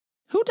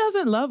Who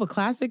doesn't love a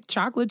classic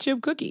chocolate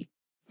chip cookie?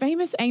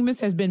 Famous Amos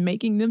has been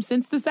making them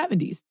since the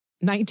 70s,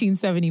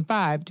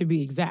 1975 to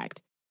be exact.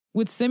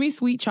 With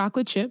semi-sweet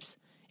chocolate chips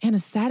and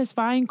a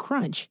satisfying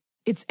crunch,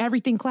 it's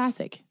everything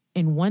classic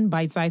in one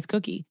bite-sized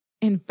cookie,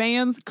 and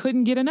fans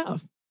couldn't get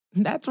enough.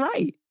 That's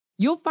right.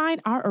 You'll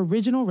find our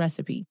original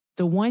recipe,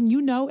 the one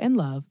you know and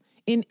love,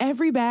 in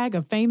every bag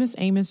of Famous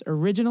Amos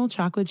original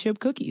chocolate chip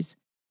cookies.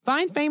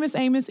 Find Famous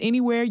Amos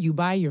anywhere you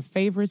buy your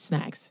favorite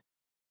snacks.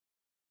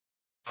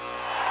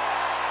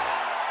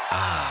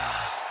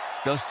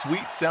 The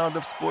sweet sound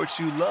of sports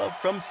you love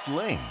from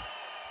Sling.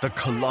 The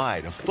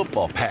collide of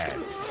football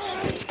pads.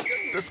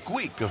 The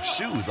squeak of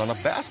shoes on a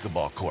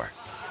basketball court.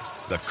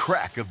 The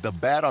crack of the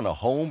bat on a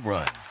home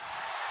run.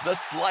 The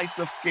slice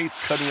of skates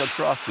cutting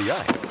across the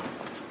ice.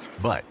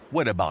 But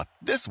what about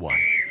this one?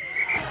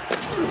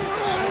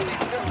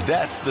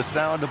 That's the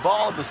sound of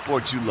all the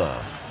sports you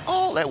love,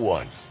 all at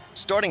once.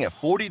 Starting at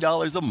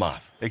 $40 a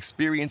month.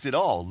 Experience it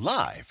all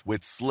live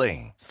with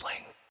Sling.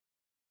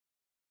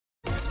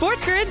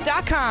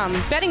 SportsGrid.com.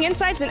 Betting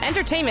insights and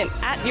entertainment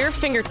at your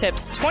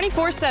fingertips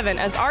 24/7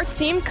 as our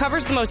team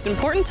covers the most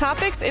important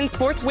topics in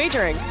sports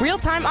wagering.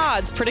 Real-time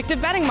odds,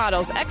 predictive betting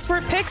models,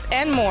 expert picks,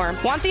 and more.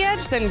 Want the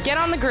edge? Then get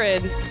on the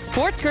grid.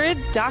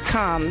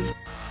 SportsGrid.com.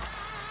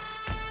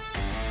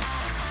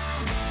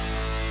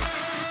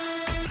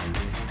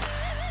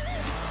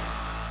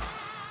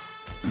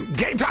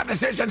 Game Time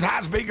Decisions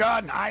has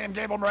begun. I am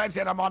Gable Morenz,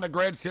 and I'm on the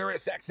grid,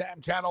 Sirius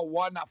XM Channel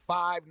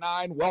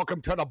 159.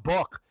 Welcome to the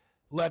book.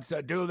 Let's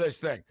do this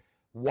thing.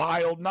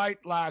 Wild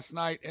night last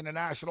night in the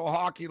National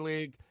Hockey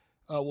League.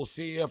 We'll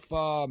see if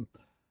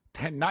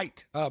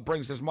tonight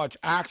brings as much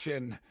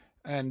action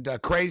and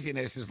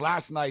craziness as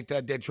last night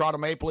did. Toronto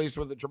Maple Leafs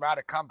with a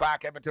dramatic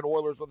comeback. Edmonton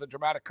Oilers with a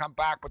dramatic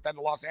comeback. But then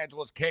the Los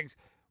Angeles Kings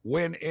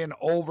win in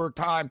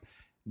overtime.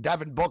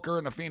 Devin Booker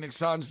and the Phoenix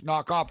Suns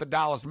knock off the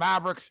Dallas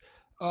Mavericks.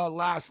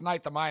 Last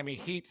night, the Miami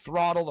Heat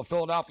throttle the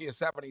Philadelphia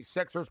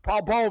 76ers.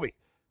 Paul Bovey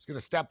is going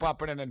to step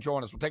up and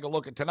join us. We'll take a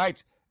look at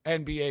tonight's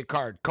NBA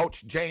card.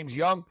 Coach James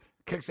Young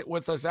kicks it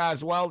with us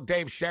as well.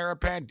 Dave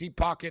Sharapan, Deep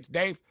Pockets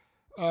Dave,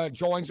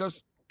 joins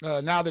us.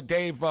 Now that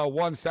Dave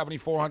won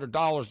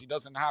 $7,400, he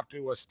doesn't have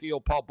to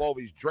steal Paul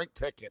Bovey's drink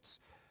tickets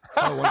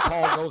when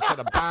Paul goes to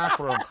the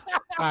bathroom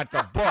at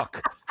the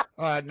book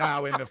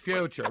now in the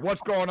future.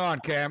 What's going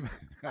on, Cam?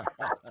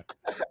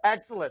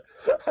 Excellent.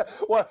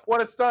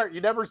 What a start. You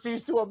never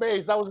cease to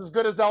amaze. That was as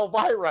good as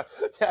Elvira.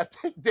 Yeah,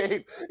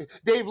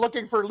 Dave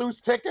looking for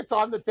loose tickets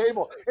on the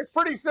table. It's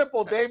pretty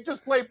simple, Dave.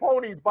 Just play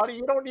ponies, buddy.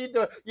 You don't need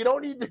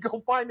to go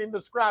finding the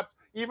scraps.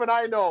 Even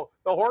I know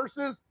the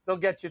horses, they'll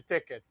get you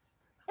tickets.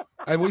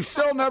 And we've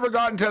still never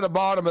gotten to the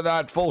bottom of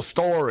that full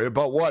story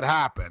about what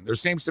happened. There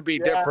seems to be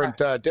different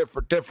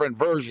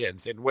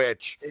versions in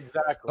which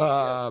exactly.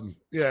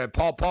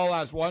 Paul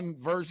has one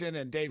version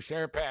and Dave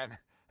Sharapan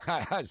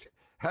has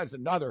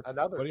another.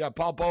 But yeah,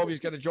 Paul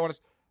Bovey's going to join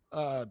us.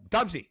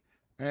 Dubsy,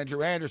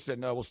 Andrew Anderson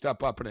will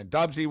step up, and then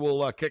Dubsy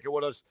will kick it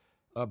with us.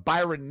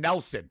 Byron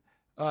Nelson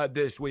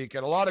this week,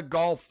 and a lot of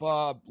golf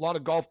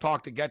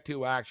talk to get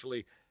to.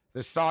 Actually,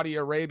 the Saudi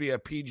Arabia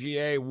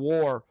PGA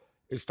war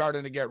is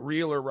starting to get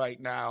realer right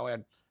now,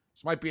 and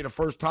this might be the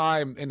first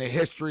time in the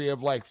history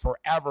of like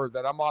forever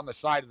that I'm on the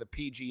side of the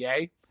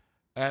PGA,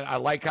 and I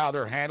like how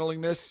they're handling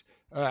this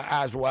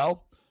as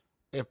well.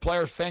 If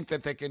players think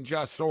that they can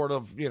just sort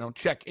of,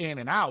 check in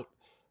and out,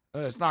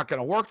 it's not going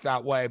to work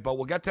that way. But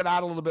we'll get to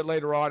that a little bit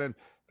later on. And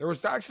there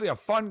was actually a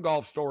fun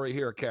golf story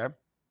here, Cam,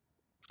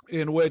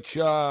 in which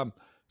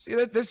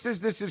this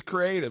is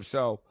creative.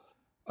 So,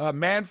 a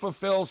man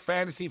fulfills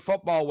fantasy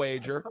football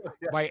wager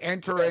by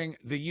entering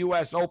the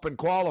U.S. Open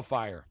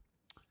qualifier.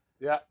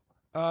 Yeah.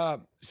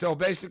 So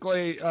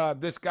basically,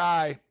 this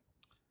guy.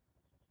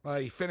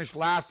 He finished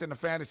last in the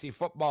fantasy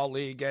football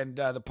league, and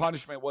the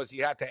punishment was he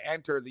had to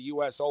enter the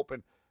U.S.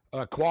 Open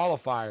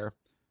qualifier.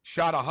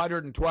 Shot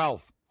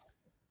 112.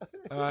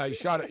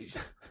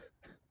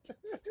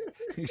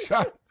 He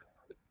shot.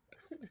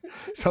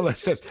 So it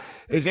says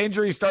his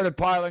injuries started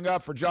piling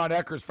up for John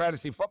Ecker's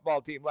fantasy football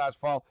team last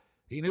fall.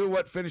 He knew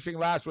what finishing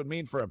last would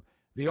mean for him.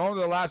 The owner of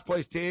the last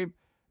place team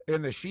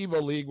in the Shiva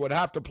League would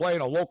have to play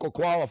in a local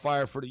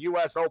qualifier for the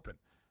U.S. Open.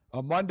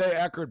 On Monday,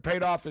 Eckert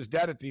paid off his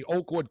debt at the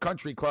Oakwood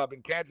Country Club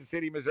in Kansas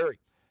City, Missouri.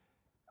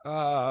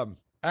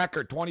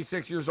 Eckert,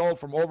 26 years old,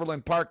 from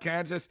Overland Park,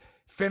 Kansas,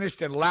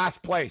 finished in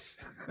last place.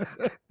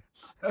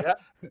 Yeah.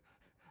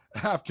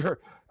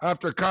 After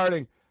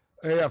carding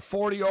a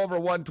 40 over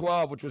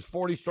 112, which was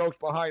 40 strokes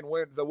behind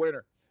the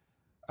winner.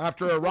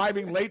 After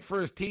arriving late for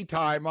his tee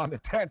time on the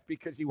 10th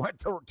because he went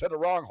to the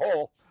wrong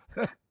hole,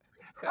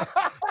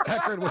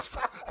 Eckert was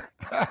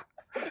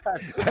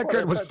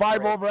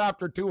 5 over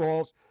after 2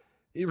 holes.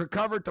 He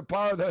recovered to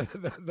par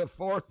the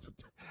fourth,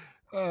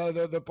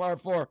 the par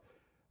 4.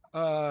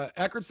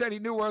 Eckert said he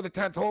knew where the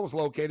 10th hole was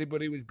located, but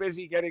he was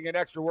busy getting in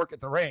extra work at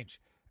the range,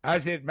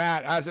 as it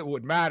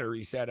would matter,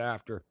 he said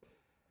after.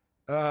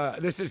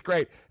 This is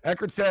great.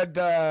 Eckert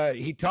said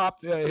he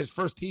topped his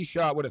first tee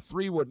shot with a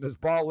 3-wood, and his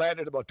ball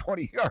landed about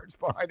 20 yards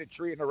behind a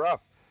tree in the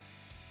rough.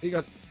 He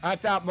goes,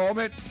 at that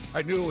moment,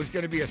 I knew it was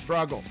going to be a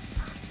struggle.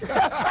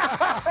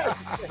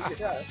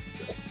 Yeah.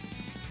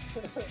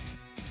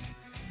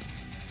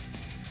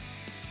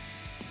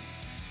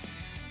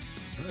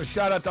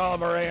 Shout out to all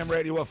of our AM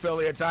radio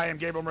affiliates. I am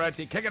Gabriel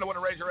Morency, kicking it with a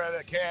Razor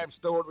at Cam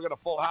Stewart. We got a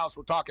full house.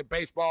 We're talking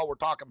baseball, we're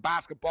talking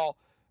basketball,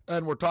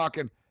 and we're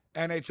talking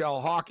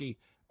NHL hockey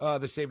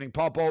this evening.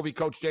 Paul Bovey,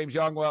 Coach James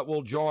Young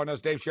will join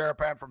us. Dave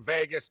Sharapan from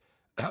Vegas.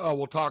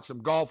 We'll talk some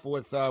golf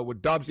with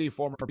Dubsy,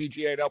 former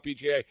PGA and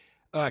LPGA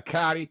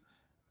caddy.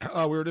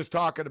 We were just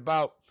talking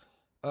about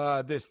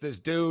this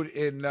dude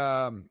in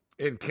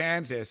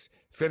Kansas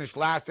finished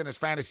last in his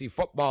fantasy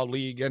football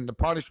league, and the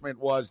punishment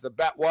was, the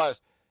bet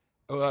was,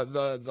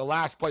 the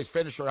last place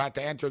finisher had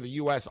to enter the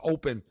U.S.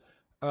 Open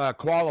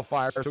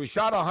qualifier. So he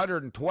shot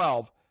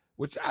 112,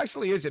 which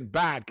actually isn't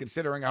bad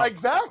considering how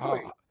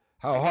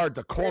hard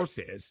the course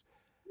is.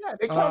 Yeah,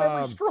 they count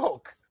every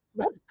stroke.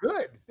 That's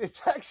good.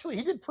 It's actually,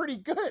 he did pretty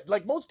good.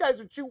 Like most guys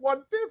would shoot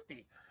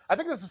 150. I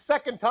think this is the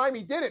second time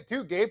he did it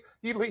too, Gabe.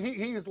 He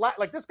was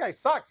like, this guy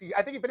sucks.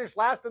 I think he finished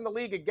last in the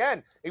league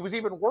again. He was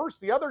even worse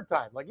the other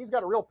time. Like he's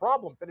got a real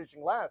problem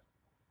finishing last.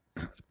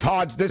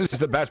 This is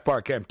the best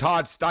part, Kim.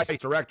 Todd Stice,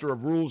 Director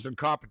of Rules and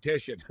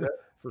Competition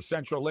for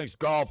Central Links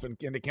Golf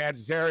in the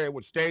Kansas area,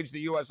 which staged the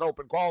U.S.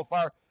 Open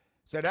qualifier,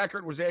 said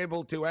Eckert was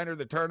able to enter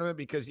the tournament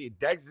because he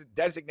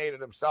designated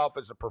himself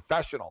as a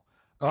professional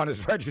on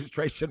his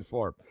registration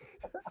form.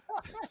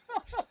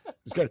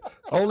 It's good.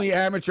 Only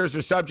amateurs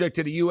are subject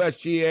to the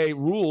USGA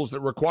rules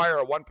that require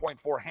a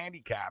 1.4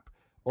 handicap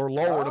or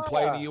lower to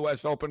play in the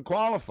U.S. Open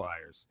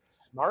qualifiers.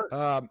 Smart.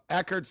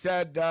 Eckert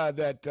said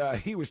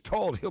that he was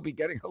told he'll be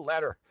getting a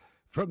letter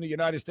from the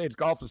United States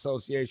Golf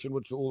Association,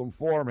 which will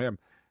inform him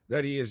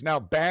that he is now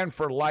banned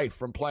for life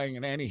from playing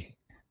in any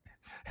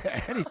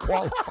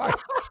qualifier.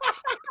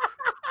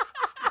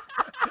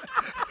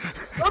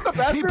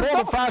 He pulled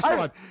a fast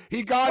one.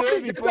 He got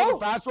in. He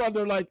pulled a fast one.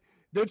 They're like,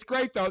 it's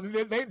great, though.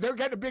 They're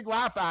getting a big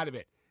laugh out of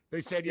it.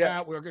 They said,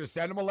 yeah, we're going to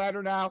send him a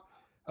letter now.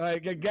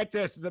 Get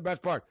this, the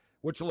best part,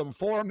 which will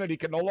inform that he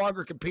can no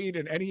longer compete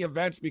in any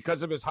events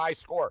because of his high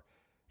score.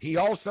 He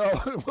also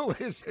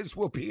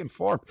will be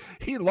informed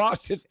he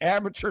lost his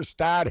amateur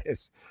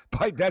status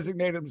by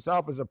designating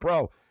himself as a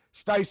pro.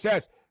 Stice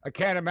says, I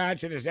can't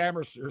imagine his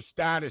amateur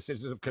status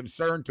is of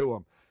concern to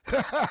him.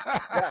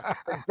 Yeah,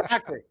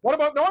 exactly. What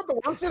about, the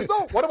worst is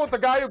though? What about the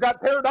guy who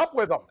got paired up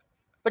with him?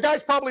 The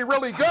guy's probably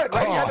really good,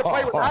 right? He had to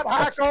play with that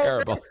hack.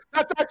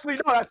 That's actually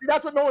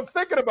that's what no one's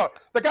thinking about.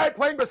 The guy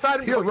playing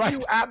beside him, you're right.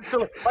 You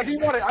absolutely, like he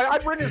wanted.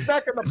 I'd bring his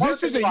neck in the.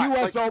 This is a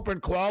U.S.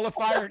 Open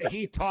qualifier, and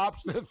he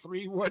tops the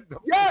 3-wood,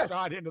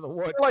 shot into the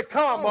woods. You're like,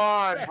 come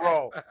on,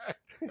 bro.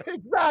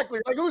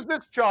 Exactly. Like, who's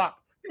this chop?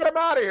 Get him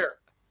out of here.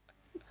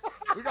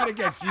 We got to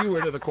get you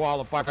into the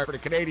qualifier for the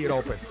Canadian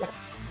Open.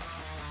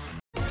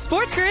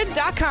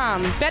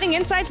 SportsGrid.com. Betting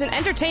insights and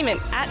entertainment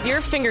at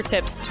your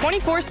fingertips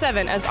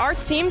 24/7 as our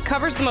team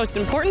covers the most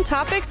important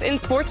topics in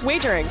sports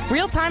wagering.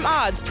 Real-time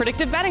odds,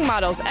 predictive betting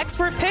models,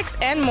 expert picks,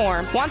 and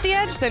more. Want the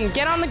edge? Then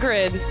get on the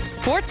grid.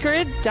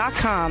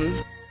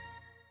 SportsGrid.com.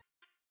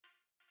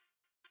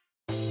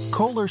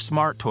 Kohler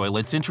Smart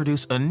Toilets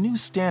introduce a new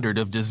standard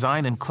of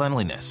design and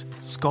cleanliness,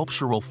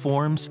 sculptural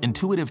forms,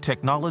 intuitive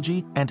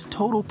technology, and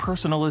total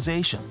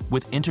personalization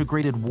with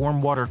integrated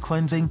warm water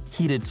cleansing,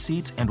 heated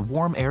seats, and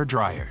warm air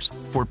dryers.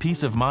 For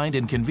peace of mind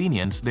and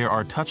convenience, there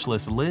are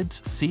touchless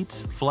lids,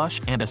 seats, flush,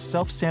 and a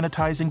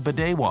self-sanitizing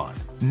bidet wand.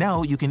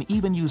 Now you can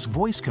even use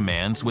voice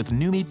commands with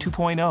NuMe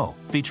 2.0,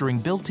 featuring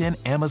built-in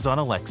Amazon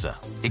Alexa.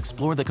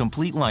 Explore the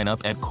complete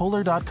lineup at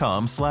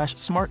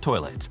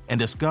Kohler.com/smarttoilets and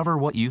discover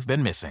what you've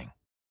been missing.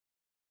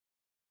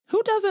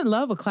 Who doesn't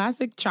love a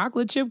classic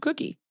chocolate chip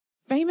cookie?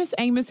 Famous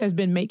Amos has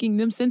been making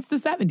them since the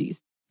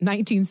 70s,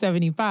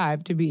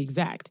 1975 to be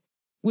exact.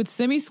 With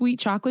semi-sweet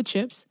chocolate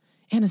chips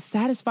and a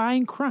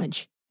satisfying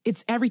crunch,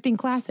 it's everything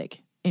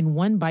classic in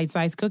one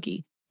bite-sized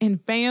cookie, and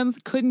fans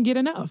couldn't get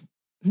enough.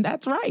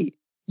 That's right.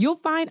 You'll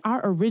find our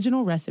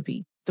original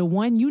recipe, the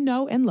one you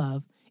know and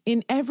love,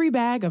 in every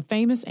bag of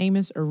Famous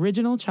Amos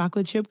original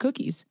chocolate chip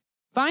cookies.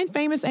 Find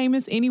Famous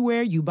Amos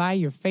anywhere you buy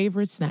your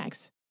favorite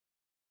snacks.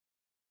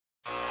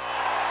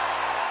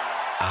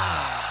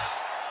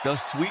 The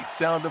sweet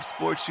sound of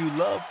sports you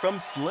love from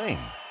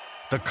Sling.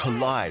 The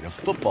collide of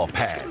football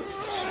pads.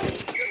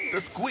 The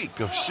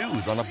squeak of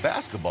shoes on a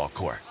basketball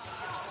court.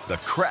 The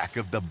crack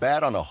of the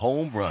bat on a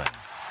home run.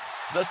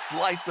 The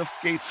slice of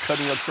skates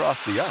cutting across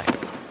the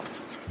ice.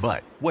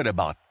 But what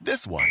about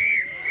this one?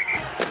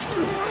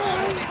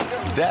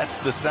 That's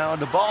the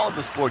sound of all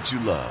the sports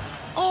you love,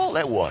 all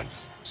at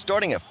once.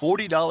 Starting at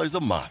 $40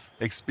 a month.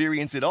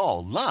 Experience it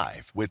all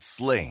live with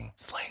Sling.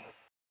 Sling.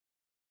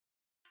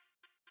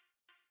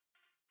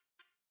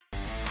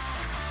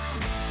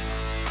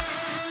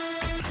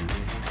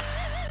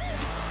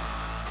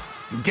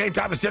 Game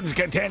time decisions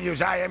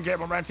continues. I am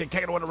Gabriel Morency,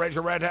 kicking it with a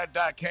Razor Redhead,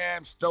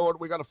 Cam Stewart.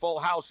 We got a full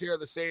house here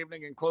this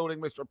evening,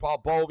 including Mr. Paul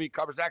Bovey,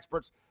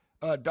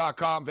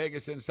 coversexperts.com,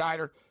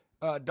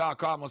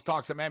 VegasInsider.com. Let's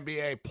talk some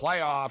NBA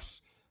playoffs.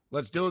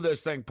 Let's do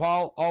this thing.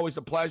 Paul, always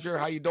a pleasure.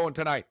 How you doing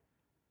tonight?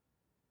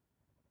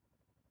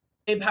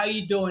 Abe, how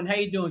you doing? How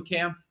you doing,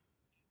 Cam?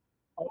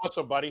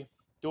 Awesome, buddy.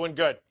 Doing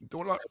good.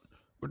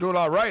 We're doing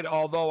all right,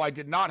 although I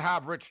did not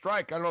have Rich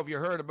Strike. I don't know if you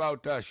heard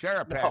about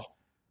Sharapan. No.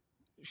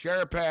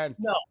 Sharapan.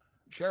 No.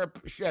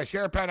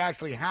 Sharapan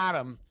actually had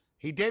him.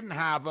 He didn't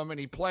have him, and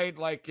he played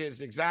like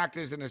his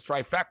exactas and his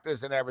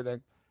trifectas and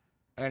everything.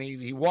 And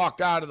he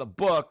walked out of the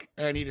book,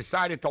 and he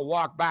decided to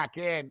walk back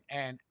in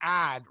and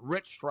add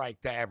Rich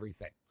Strike to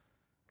everything.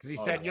 Because he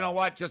said, you know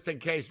what, just in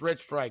case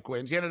Rich Strike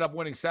wins. He ended up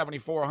winning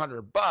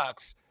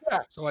 $7,400. Yeah.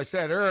 So I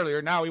said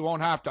earlier, now he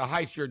won't have to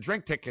heist your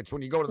drink tickets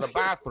when you go to the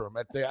bathroom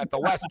at the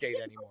Westgate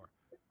anymore.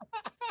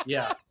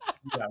 Yeah.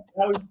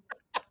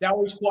 That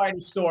was quite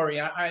a story.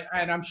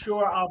 And I'm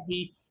sure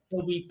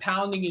he'll be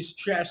pounding his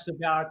chest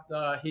about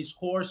his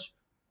horse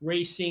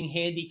racing,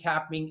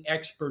 handicapping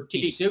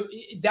expertise.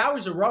 That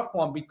was a rough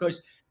one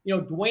because,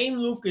 Dwayne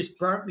Lucas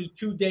burnt me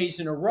 2 days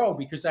in a row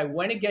because I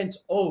went against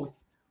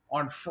Oath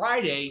on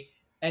Friday,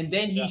 and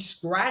then he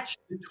scratched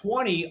the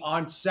 20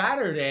 on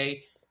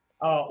Saturday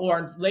or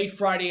on late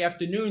Friday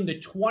afternoon. The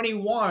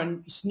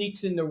 21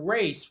 sneaks in the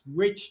race,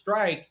 Rich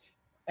Strike.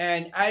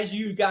 And as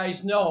you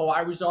guys know,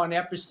 I was on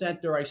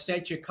Epicenter. I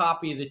sent you a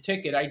copy of the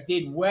ticket. I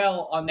did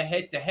well on the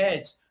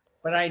head-to-heads,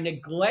 but I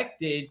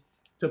neglected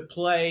to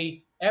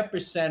play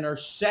Epicenter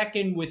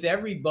second with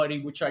everybody,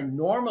 which I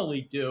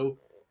normally do.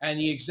 And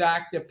the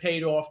exacta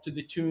paid off to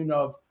the tune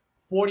of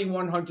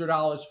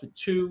 $4,100 for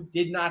two,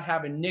 did not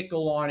have a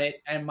nickel on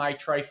it. And my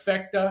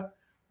trifecta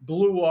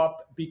blew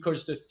up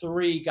because the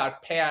 3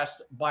 got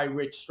passed by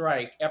Rich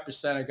Strike.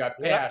 Epicenter got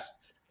passed.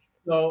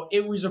 So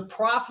it was a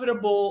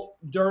profitable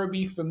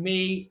Derby for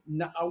me.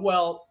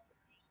 Well,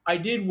 I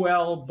did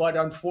well, but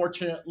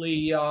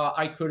unfortunately,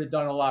 I could have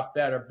done a lot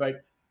better.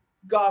 But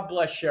God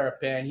bless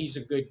Sharapan. He's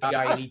a good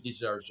guy, and he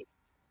deserves it.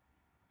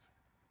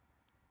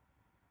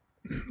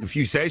 If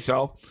you say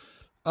so.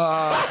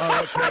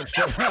 I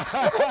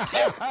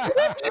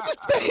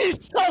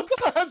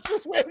was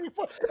just waiting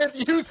for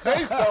if you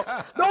say so.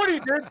 Know what he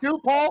did too,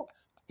 Paul?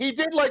 He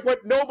did like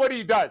what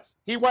nobody does.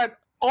 He went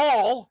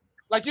all.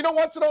 Like,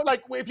 once in a while,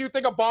 like if you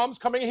think of bombs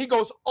coming, he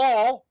goes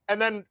all and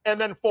then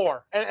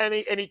 4, and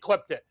he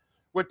clipped it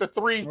with the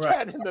 3,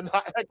 10, and the 9.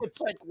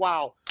 It's like,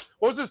 wow.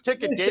 What was his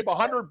ticket, Gabe?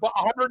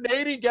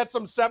 180 gets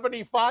him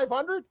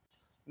 7,500.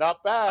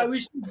 Not bad.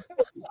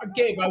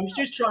 Gabe, I was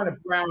just trying to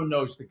brown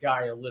nose the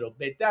guy a little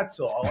bit. That's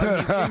all.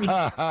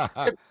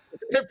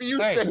 If you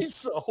say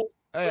so.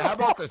 Hey, how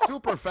about the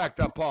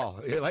superfecta, Paul?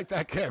 You like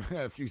that, Kim?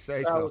 If you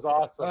say so. That was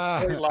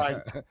awesome. Great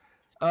line.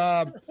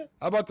 How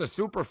about the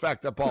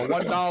superfecta, Paul?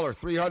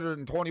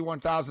 $1,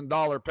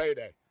 $321,000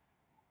 payday.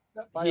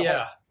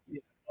 Yeah.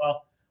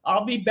 Well,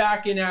 I'll be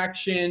back in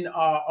action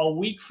a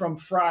week from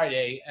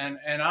Friday, and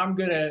I'm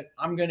gonna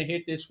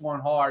hit this one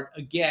hard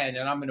again,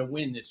 and I'm gonna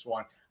win this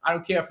one. I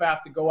don't care if I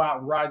have to go out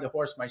and ride the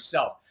horse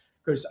myself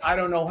because I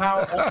don't know how.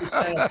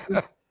 And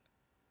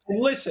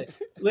listen.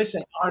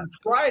 On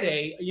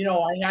Friday,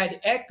 I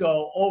had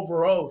Echo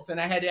over Oath, and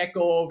I had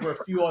Echo over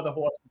a few other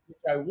horses, which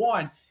I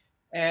won.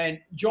 And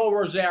Joe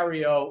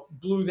Rosario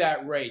blew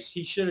that race.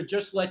 He should have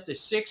just let the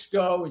 6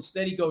 go.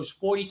 Instead, he goes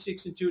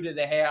 46 2 to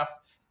the half.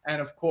 And,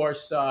 of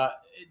course,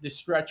 the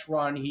stretch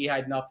run, he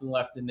had nothing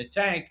left in the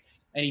tank,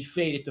 and he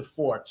faded to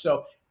 4th.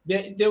 So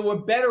there were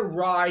better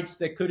rides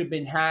that could have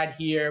been had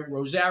here.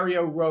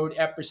 Rosario rode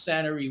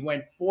Epicenter. He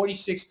went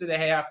 46 to the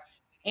half.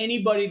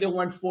 Anybody that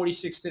went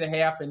 46 to the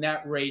half in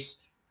that race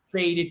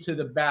faded to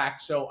the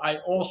back. So I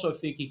also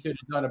think he could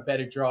have done a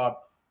better job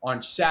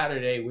on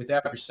Saturday with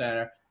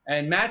Epicenter.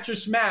 And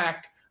Mattress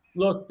Mac,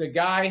 look, the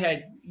guy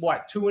had,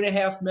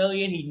 $2.5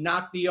 million. He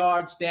knocked the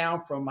odds down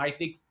from, I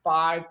think,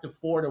 5 to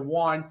 4 to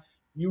 1.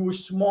 You were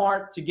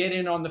smart to get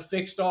in on the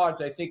fixed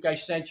odds. I think I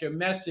sent you a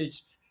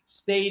message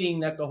stating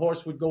that the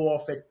horse would go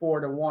off at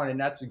 4 to 1, and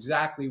that's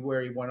exactly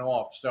where he went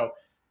off. So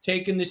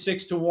taking the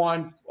 6 to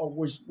 1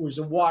 was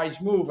a wise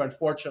move.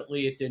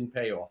 Unfortunately, it didn't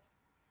pay off.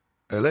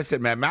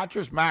 Listen, man,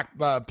 Mattress Mac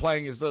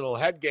playing his little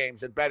head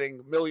games and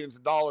betting millions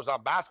of dollars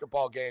on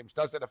basketball games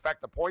doesn't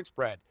affect the point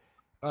spread.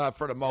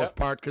 For the most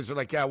part, because they're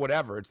like, yeah,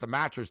 whatever. It's the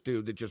mattress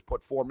dude that just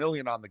put $4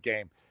 million on the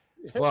game.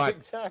 But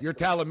exactly. You're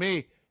telling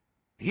me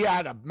he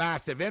had a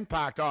massive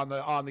impact on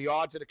the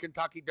odds of the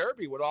Kentucky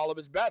Derby with all of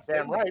his bets.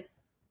 Damn right.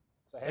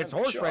 It's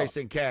horse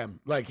racing, Cam.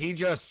 Like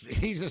he's a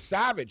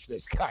savage.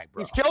 This guy,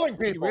 bro. He's killing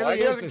people. He really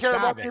he doesn't care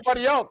about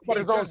anybody else but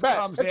his own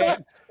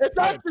bet. It's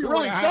actually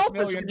really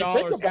selfish when you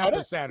think about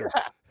it. Center.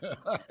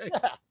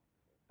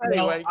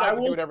 Anyway, he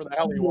can do whatever the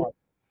hell he wants.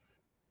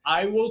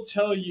 I will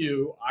tell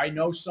you, I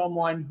know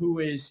someone who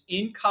is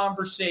in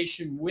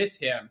conversation with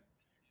him,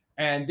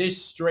 and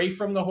this straight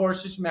from the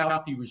horse's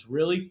mouth. He was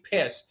really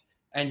pissed,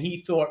 and he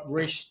thought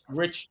Rich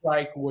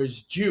Strike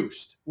was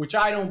juiced, which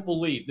I don't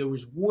believe. There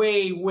was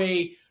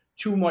way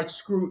too much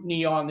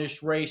scrutiny on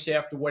this race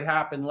after what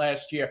happened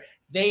last year.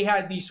 They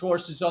had these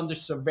horses under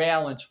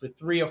surveillance for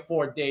 3 or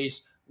 4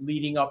 days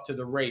leading up to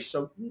the race,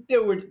 so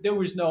there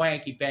was no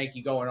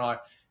hanky-panky going on.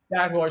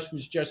 That horse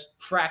was just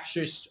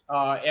fractious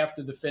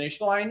after the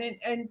finish line.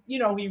 And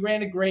he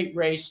ran a great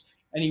race,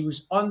 and he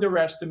was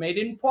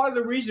underestimated. And part of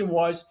the reason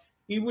was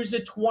he was a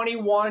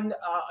 21,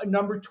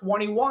 number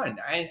 21.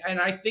 And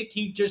I think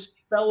he just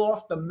fell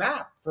off the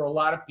map for a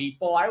lot of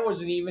people. I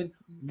wasn't even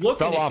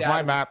looking at that. Fell off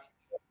my map.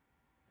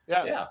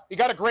 Yeah. He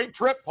got a great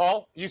trip,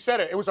 Paul. You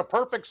said it. It was a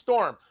perfect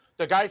storm.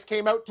 The guys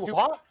came out too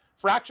hot.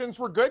 Fractions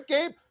were good,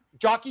 Gabe.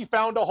 Jockey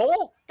found a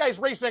hole. Guys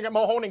racing at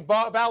Mahoning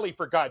Valley,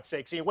 for God's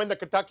sakes. You win the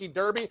Kentucky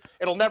Derby,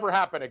 it'll never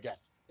happen again.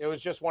 It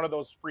was just one of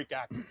those freak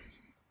accidents.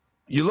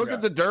 You look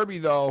at the Derby,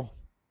 though,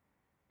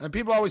 and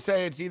people always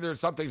say it's either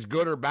something's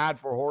good or bad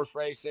for horse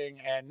racing,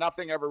 and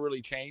nothing ever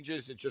really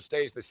changes. It just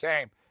stays the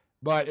same.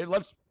 But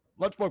let's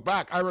look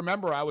back. I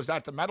remember I was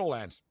at the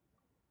Meadowlands.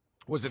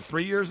 Was it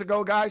 3 years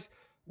ago, guys,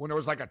 when there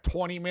was like a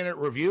 20-minute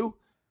review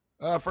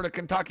for the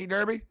Kentucky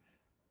Derby?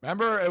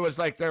 Remember, it was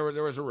like there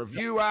was a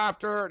review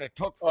after, and it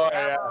took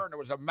forever, and there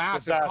was a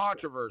massive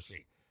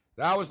controversy.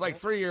 That was like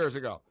 3 years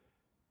ago.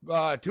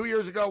 2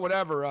 years ago,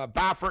 whatever,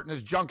 Baffert and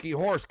his junkie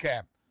horse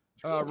cam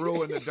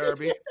ruined the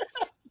Derby.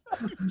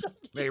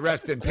 May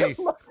rest in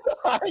peace.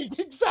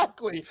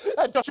 Exactly.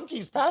 That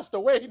junkie's passed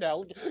away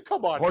now.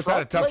 Come on, horse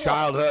had a tough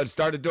childhood,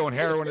 started doing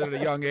heroin at a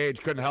young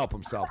age, couldn't help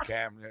himself,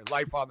 Cam.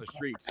 Life on the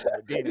streets.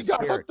 He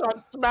got hooked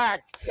on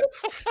smack.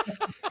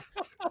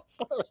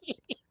 Sorry.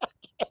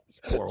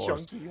 Poor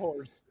horse. Junkie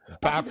horse.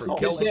 Baffert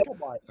killed him.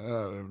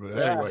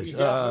 Anyways,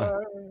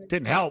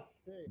 didn't help.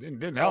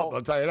 Didn't help,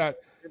 I'll tell you that.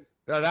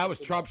 That was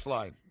Trump's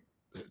line.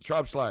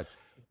 Trump's line.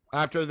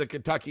 After the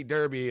Kentucky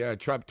Derby,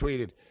 Trump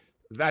tweeted,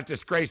 "That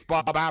disgraced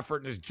Bob Baffert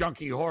and his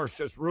junkie horse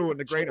just ruined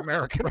the great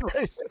American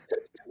race."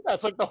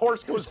 That's like the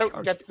horse goes out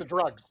and gets the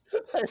drugs.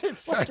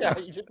 It's like,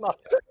 he did not.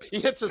 He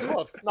hits his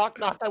hoof. Knock,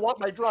 knock. I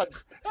want my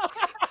drugs.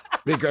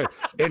 Because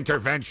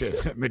intervention,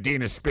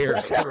 Medina Spirit.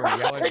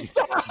 Exactly.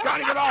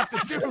 Gotta get off the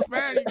juice,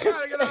 man. You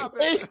gotta get off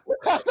it.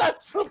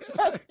 That's the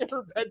best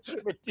intervention,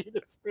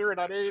 Medina Spirit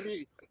on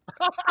A&E.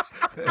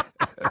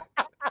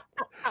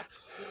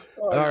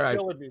 All right.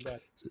 Me,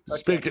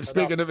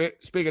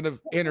 Speaking of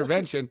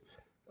intervention,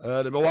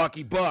 the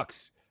Milwaukee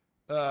Bucks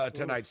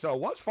tonight. So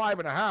what's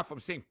 5.5? I'm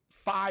seeing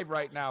 5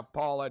 right now,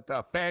 Paul, at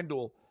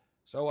FanDuel.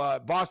 So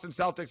Boston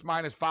Celtics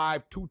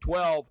 -5,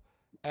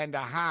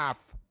 212.5.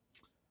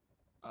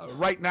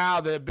 Right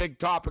now, the big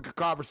topic of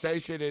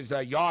conversation is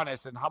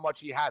Giannis and how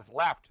much he has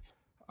left.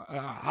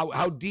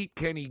 How deep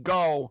can he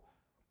go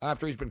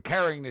after he's been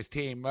carrying this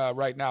team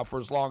right now for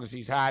as long as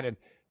he's had? And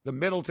the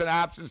Middleton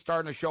absence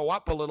starting to show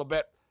up a little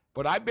bit.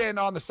 But I've been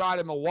on the side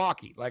of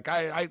Milwaukee. Like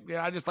I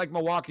just like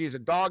Milwaukee as a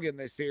dog in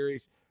this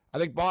series. I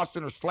think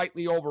Boston are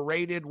slightly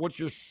overrated. What's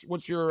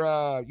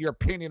your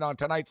opinion on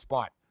tonight's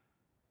spot?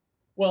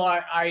 Well,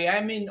 I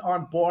am in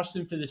on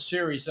Boston for the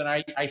series, and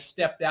I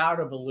stepped out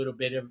of a little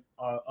bit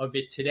of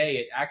it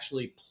today at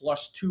actually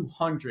plus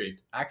 200,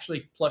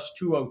 actually plus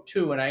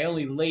 202, and I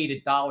only laid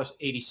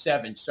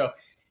 $1.87. So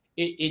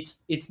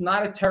it's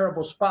not a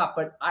terrible spot,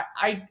 but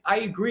I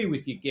agree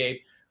with you,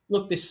 Gabe.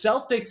 Look, the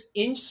Celtics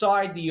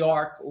inside the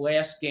arc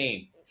last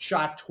game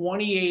shot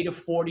 28 of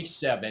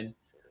 47.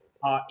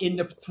 In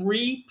the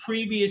 3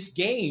 previous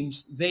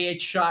games, they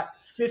had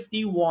shot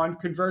 51,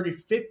 converted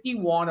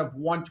 51 of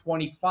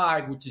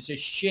 125, which is a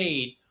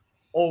shade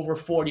over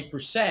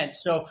 40%.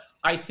 So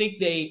I think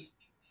they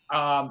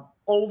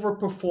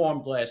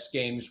overperformed last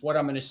game is what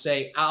I'm going to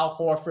say. Al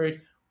Horford,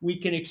 we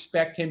can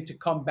expect him to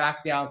come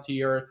back down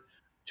to earth.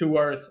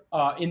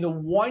 In the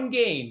one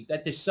game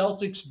that the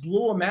Celtics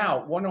blew him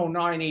out,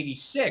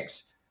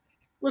 109-86,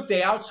 look,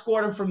 they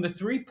outscored him from the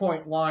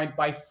three-point line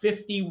by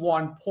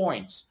 51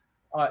 points.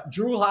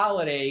 Drew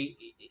Holiday,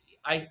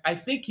 I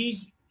think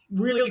he's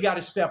really got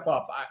to step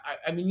up.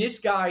 I mean, this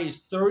guy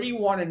is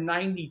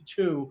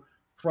 31-92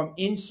 from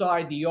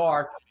inside the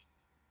arc,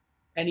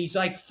 and he's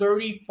like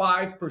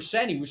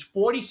 35%. He was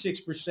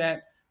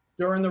 46%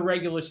 during the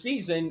regular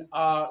season.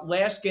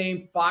 Last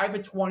game, 5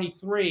 of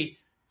 23.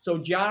 So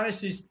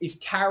Giannis is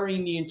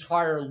carrying the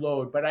entire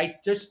load. But I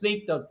just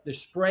think the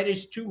spread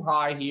is too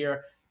high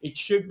here. It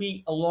should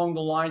be along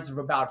the lines of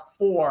about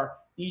 4.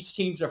 These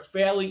teams are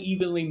fairly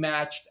evenly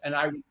matched, and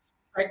I would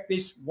expect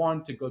this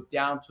one to go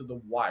down to the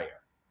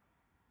wire.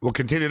 We'll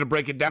continue to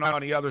break it down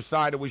on the other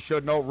side, and we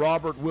should know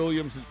Robert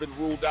Williams has been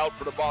ruled out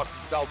for the Boston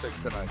Celtics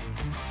tonight.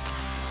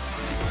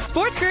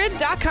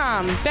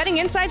 SportsGrid.com. Betting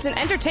insights and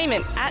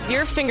entertainment at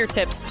your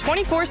fingertips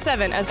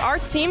 24/7 as our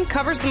team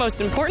covers the most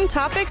important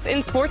topics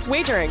in sports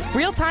wagering.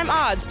 Real-time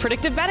odds,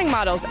 predictive betting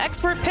models,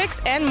 expert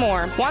picks, and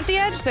more. Want the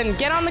edge? Then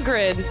get on the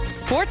grid.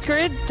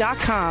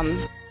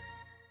 SportsGrid.com.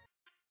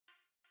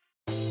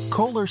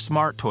 Kohler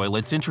Smart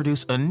Toilets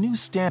introduce a new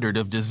standard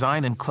of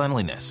design and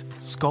cleanliness,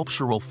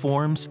 sculptural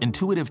forms,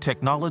 intuitive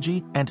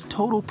technology, and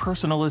total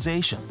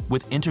personalization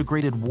with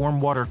integrated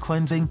warm water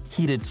cleansing,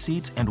 heated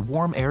seats, and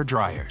warm air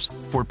dryers.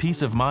 For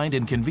peace of mind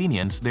and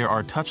convenience, there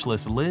are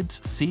touchless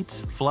lids,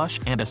 seats, flush,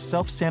 and a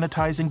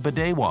self-sanitizing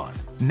bidet wand.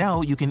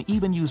 Now you can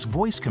even use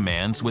voice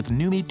commands with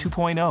NUMI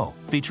 2.0,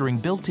 featuring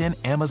built-in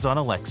Amazon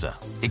Alexa.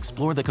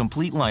 Explore the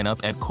complete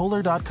lineup at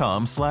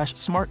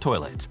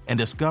Kohler.com/smarttoilets and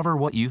discover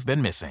what you've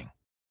been missing.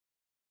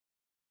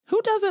 Who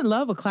doesn't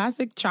love a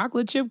classic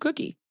chocolate chip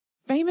cookie?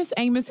 Famous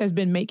Amos has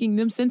been making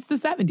them since the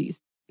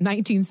 70s,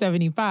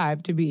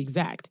 1975 to be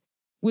exact.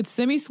 With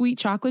semi-sweet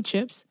chocolate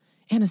chips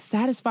and a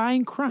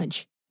satisfying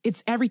crunch,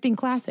 it's everything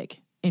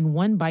classic in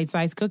one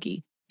bite-sized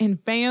cookie,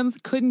 and fans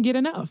couldn't get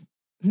enough.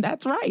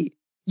 That's right.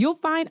 You'll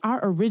find our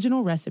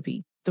original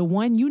recipe, the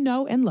one you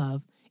know and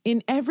love,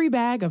 in every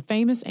bag of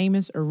Famous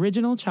Amos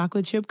original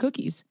chocolate chip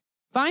cookies.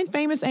 Find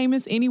Famous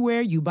Amos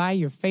anywhere you buy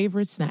your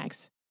favorite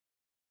snacks.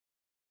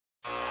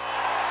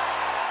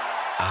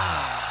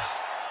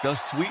 The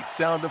sweet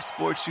sound of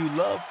sports you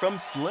love from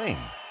Sling.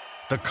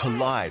 The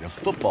collide of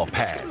football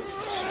pads.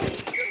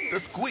 The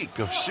squeak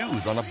of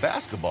shoes on a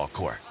basketball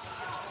court.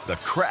 The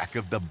crack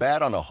of the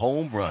bat on a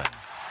home run.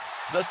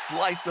 The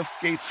slice of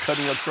skates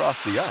cutting across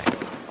the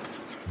ice.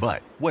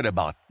 But what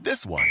about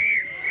this one?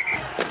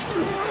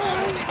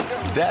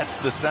 That's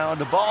the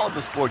sound of all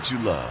the sports you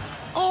love,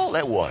 all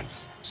at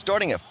once.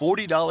 Starting at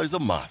 $40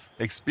 a month.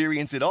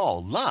 Experience it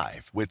all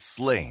live with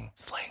Sling.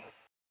 Sling.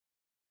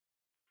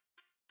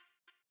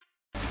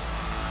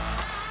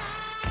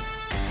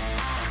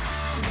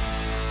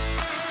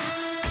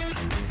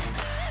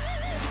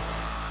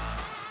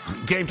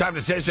 Game Time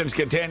Decisions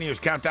continues.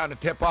 Countdown to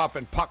tip-off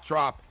and puck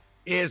drop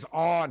is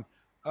on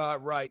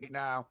right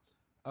now.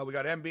 We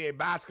got NBA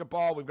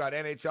basketball. We've got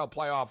NHL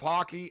playoff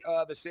hockey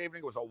this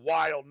evening. It was a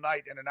wild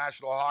night in the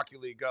National Hockey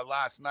League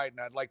last night, and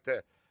I'd like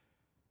to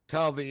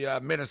tell the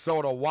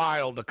Minnesota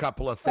Wild a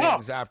couple of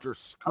things after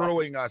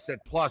screwing us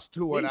at plus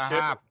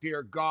 2.5.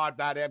 Dear God,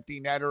 that empty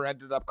netter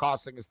ended up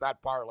costing us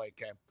that parlay,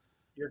 Cam.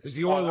 Because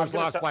the Oilers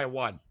lost by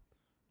 1.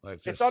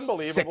 Like, it's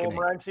unbelievable,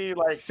 Morency.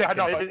 Like, I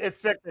know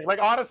it's sickening.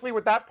 Like, honestly,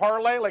 with that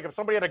parlay, like, if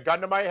somebody had a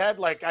gun to my head,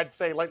 like, I'd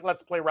say, like,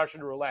 let's play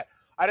Russian roulette.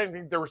 I didn't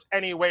think there was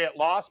any way it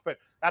lost, but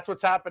that's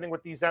what's happening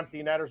with these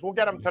empty netters. We'll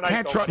get them tonight.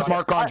 Can't trust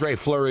Marc-Andre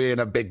Fleury in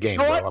a big game,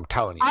 bro. I'm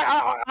telling you.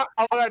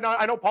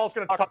 I know Paul's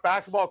going to talk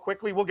basketball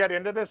quickly. We'll get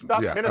into this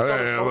stuff. Yeah,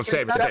 we'll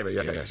save it. Save it.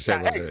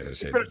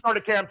 Going to start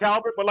at Cam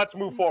Talbot, but let's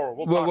move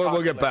forward.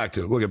 We'll get back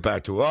to it. We'll get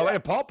back to it. Well, hey,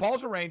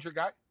 Paul's a Ranger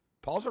guy.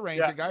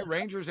 Guy.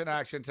 Rangers in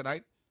action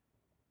tonight.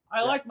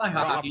 I like my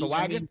hockey. Off the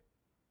wagon?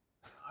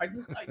 I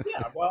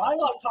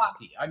like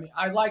hockey.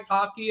 I like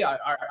hockey. I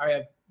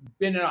have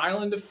been an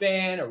Islander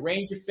fan, a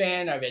Ranger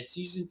fan. I've had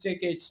season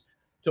tickets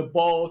to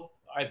both.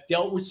 I've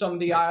dealt with some of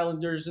the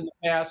Islanders in the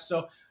past.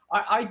 So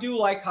I do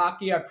like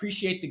hockey. I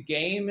appreciate the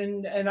game,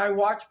 and I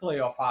watch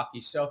playoff hockey.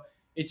 So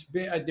it's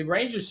been the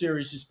Ranger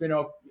series has been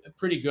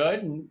pretty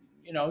good. And,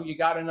 you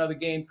got another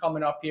game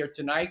coming up here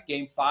tonight,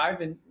 Game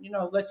 5. And,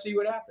 let's see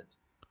what happens.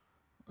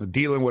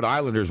 Dealing with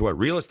Islanders, what?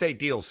 Real estate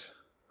deals.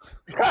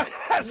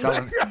 That's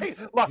right.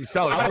 Look, he's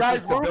selling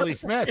houses to Billy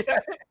Smith.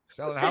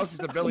 Selling houses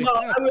to Billy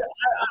Smith.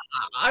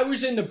 I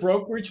was in the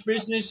brokerage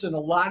business, and a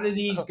lot of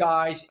these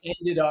guys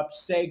ended up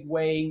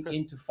segueing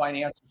into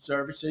financial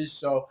services.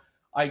 So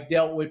I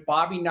dealt with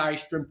Bobby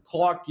Nystrom,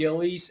 Clark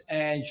Gillies,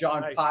 and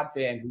Jean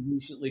Potvin, who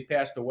recently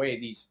passed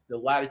away. The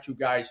latter two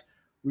guys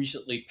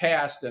recently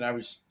passed, and I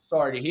was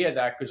sorry to hear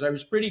that because I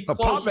was pretty close.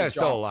 Potvin's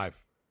still alive.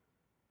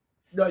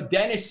 No,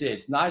 Dennis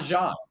is, not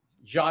Jean.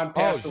 Jean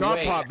passed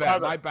away.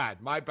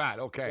 Potvin. My bad.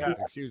 Okay, yeah.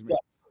 Excuse me.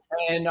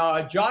 And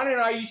John and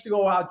I used to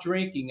go out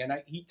drinking, and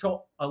he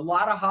told a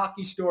lot of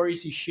hockey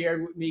stories he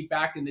shared with me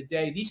back in the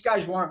day. These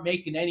guys weren't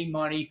making any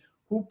money.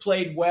 Who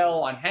played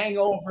well on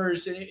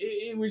hangovers, and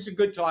it was a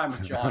good time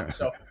with John.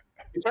 So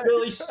it's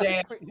really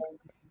sad he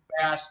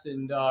passed,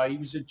 and he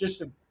was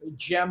just a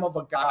gem of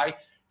a guy.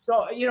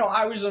 So,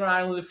 I was an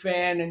Islander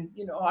fan, and,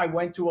 I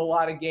went to a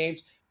lot of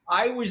games.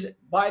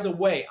 By the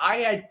way, I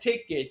had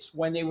tickets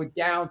when they were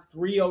down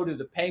 3-0 to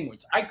the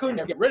Penguins. I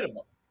couldn't get rid of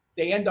them.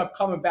 They end up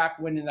coming back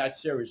winning that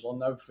series. I'll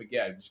never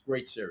forget. It was a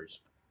great series.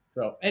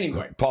 So,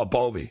 anyway. Paul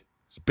Bovey.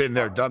 He's been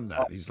there, done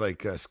that. He's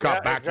like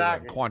Scott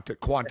Bakula in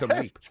Quantum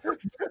Leap.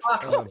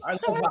 Scott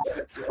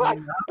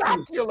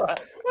Bakula.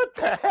 What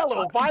the hell?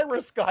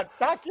 Elvira Scott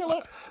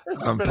Bakula?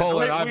 I'm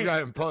pulling out.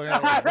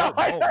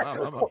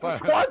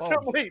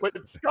 Quantum Leap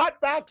with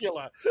Scott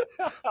Bakula.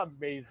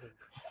 Amazing.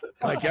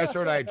 Like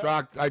yesterday,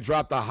 I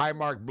dropped the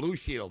Highmark Blue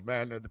Shield,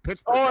 man. The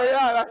Pittsburgh. Oh,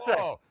 yeah, that's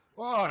right.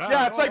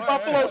 It's like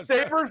Buffalo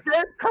Sabres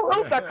game.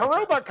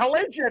 Karuba,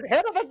 collision,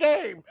 hit of the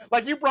game.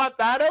 Like, you brought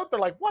that out. They're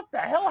like, what the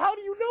hell? How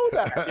do you know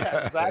that?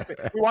 Yeah, exactly.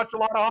 We watch a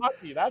lot of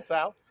hockey. That's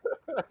how.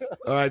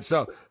 All right,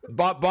 so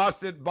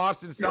Boston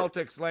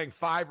Celtics laying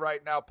 5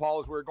 right now,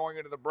 Paul, as we were going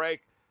into the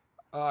break.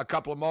 A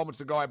couple of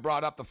moments ago, I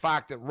brought up the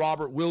fact that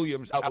Robert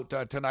Williams out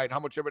tonight. How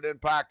much of an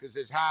impact does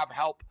his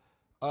help?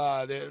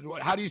 How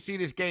do you see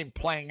this game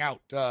playing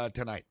out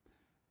tonight?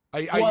 Are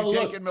you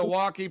taking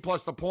Milwaukee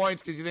plus the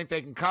points because you think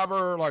they can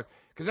cover?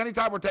 Because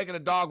anytime we're taking a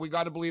dog, we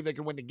got to believe they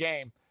can win the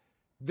game.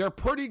 They're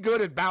pretty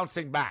good at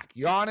bouncing back.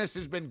 Giannis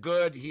has been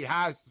good.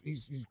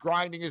 He's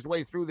grinding his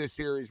way through this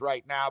series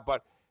right now.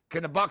 But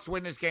can the Bucks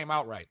win this game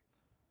outright?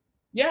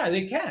 Yeah,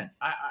 they can.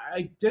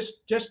 I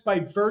just by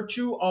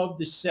virtue of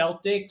the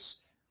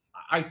Celtics,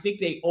 I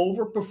think they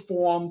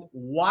overperformed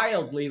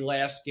wildly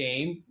last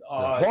game.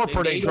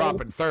 Horford ain't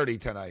dropping 30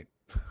 tonight.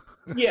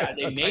 Yeah,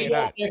 they made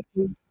it.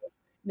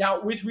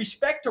 Now, with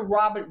respect to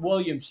Robert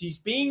Williams, he's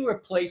being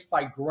replaced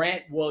by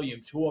Grant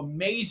Williams, who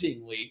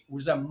amazingly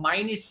was a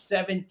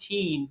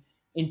 -17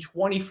 in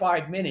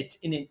 25 minutes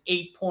in an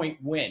 8-point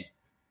win.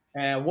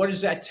 And what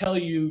does that tell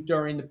you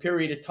during the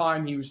period of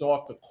time he was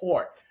off the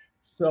court?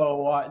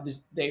 So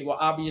they were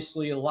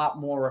obviously a lot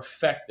more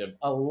effective.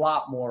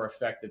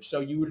 So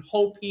you would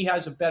hope he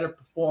has a better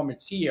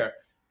performance here,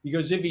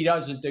 because if he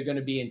doesn't, they're going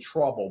to be in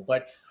trouble.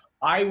 But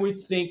I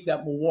would think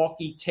that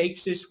Milwaukee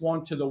takes this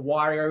one to the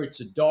wire.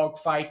 It's a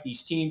dogfight.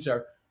 These teams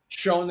are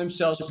showing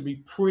themselves to be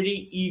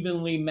pretty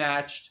evenly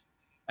matched,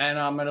 and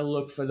I'm going to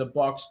look for the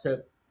Bucks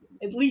to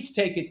at least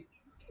take it,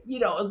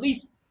 at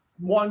least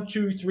 1,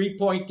 2, 3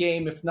 point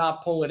game, if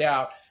not pull it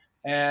out.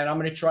 And I'm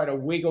going to try to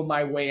wiggle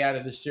my way out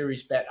of the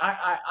series bet.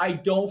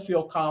 I don't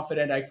feel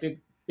confident. I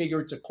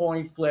figure it's a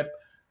coin flip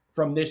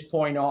from this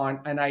point on,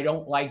 and I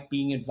don't like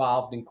being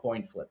involved in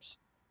coin flips.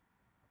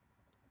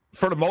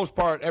 For the most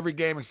part, every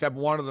game except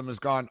one of them has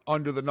gone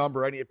under the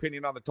number. Any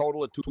opinion on the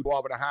total at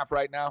 212.5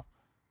 right now?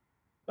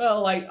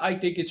 Well, I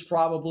think it's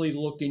probably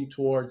looking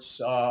towards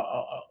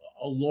a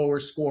lower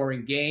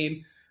scoring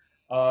game.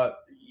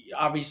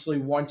 Obviously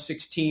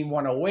 116,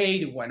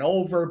 108, it went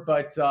over,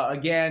 but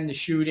again, the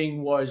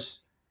shooting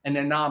was an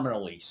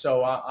anomaly.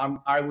 So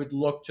I would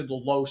look to the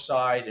low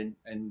side,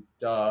 and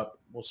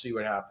we'll see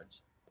what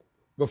happens.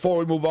 Before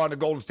we move on to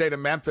Golden State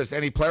and Memphis,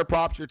 any player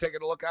props you're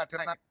taking a look at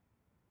tonight?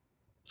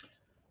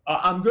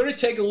 I'm going to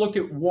take a look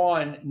at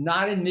one,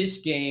 not in this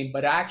game,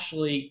 but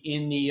actually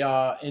in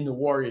the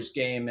Warriors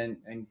game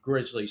and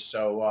Grizzlies.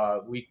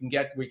 So we can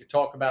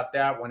talk about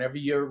that whenever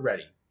you're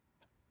ready.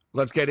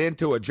 Let's get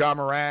into it. Ja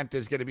Morant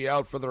is going to be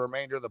out for the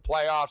remainder of the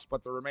playoffs,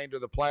 but the remainder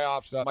of the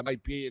playoffs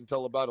might be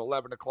until about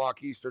 11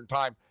 o'clock Eastern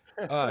time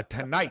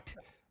tonight,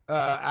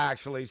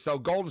 actually. So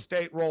Golden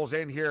State rolls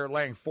in here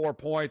laying 4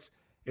 points.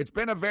 It's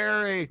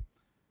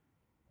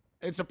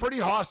a pretty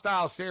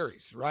hostile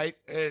series, right?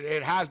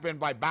 It has been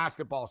by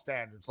basketball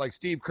standards. Like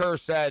Steve Kerr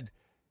said,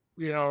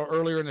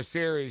 earlier in the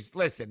series,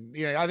 listen,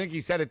 I think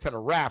he said it to the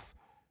ref.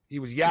 He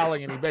was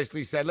yelling, and he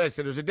basically said,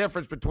 listen, there's a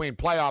difference between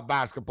playoff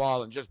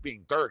basketball and just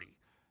being dirty.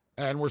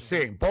 And we're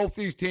seeing both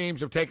these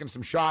teams have taken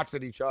some shots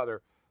at each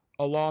other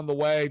along the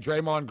way.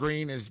 Draymond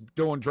Green is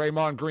doing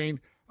Draymond Green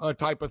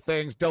type of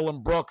things.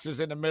 Dylan Brooks is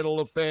in the middle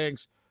of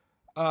things.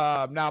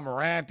 Now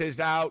Morant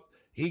is out.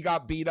 He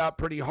got beat up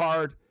pretty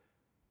hard.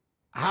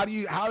 How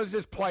does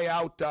this play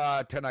out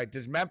tonight?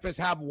 Does Memphis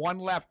have one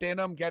left in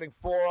them, getting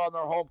 4 on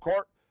their home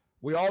court?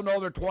 We all know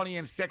they're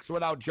 20-6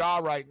 without Ja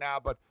right now,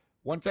 but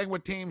one thing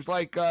with teams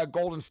like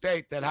Golden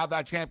State that have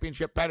that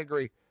championship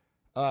pedigree,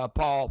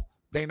 Paul,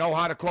 they know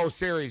how to close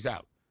series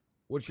out.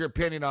 What's your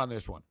opinion on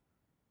this one?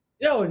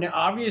 And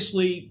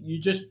obviously you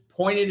just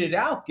pointed it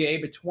out,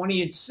 Gabe, at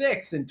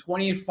 20-6 and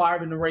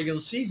 20-5 in the regular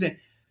season.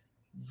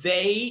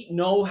 They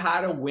know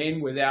how to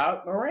win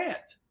without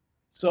Morant.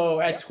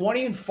 So at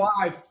 20-5,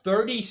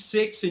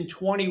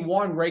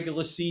 36-21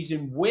 regular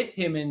season with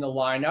him in the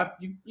lineup,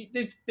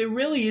 there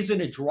really isn't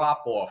a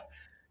drop-off.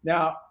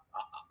 Now,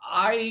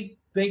 I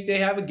think they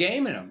have a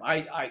game in them.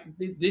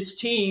 This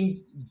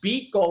team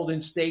beat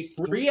Golden State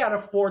 3 out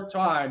of 4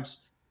 times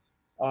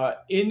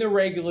in the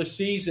regular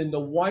season. The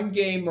one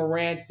game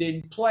Morant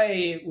didn't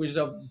play, it was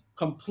a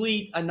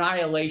complete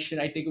annihilation.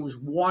 I think it was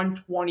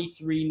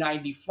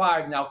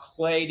 123-95. Now,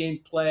 Clay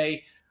didn't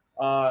play.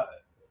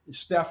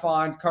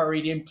 Stephen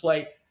Curry didn't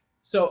play.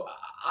 So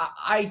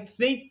I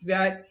think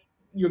that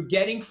you're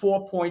getting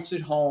 4 points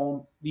at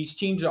home. These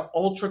teams are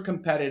ultra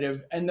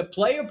competitive. And the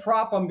player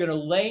prop I'm going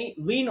to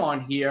lean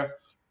on here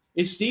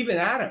is Steven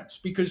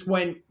Adams, because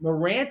when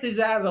Morant is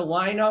out of the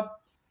lineup,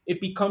 it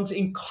becomes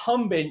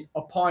incumbent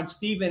upon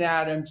Steven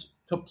Adams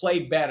to play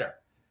better.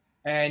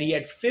 And he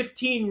had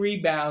 15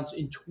 rebounds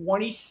in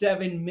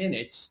 27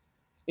 minutes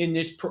in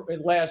this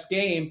last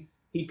game.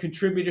 He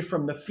contributed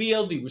from the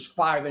field. He was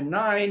 5 and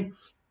 9.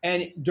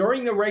 And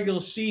during the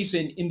regular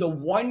season, in the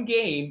one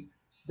game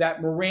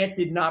that Morant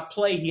did not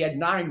play, he had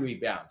 9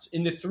 rebounds.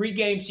 In the 3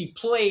 games he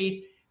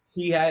played,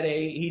 he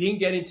didn't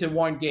get into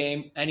one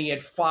game, and he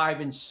had 5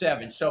 and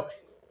 7. So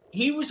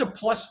he was a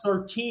plus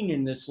 13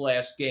 in this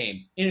last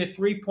game in a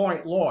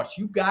 3-point loss.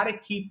 You got to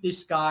keep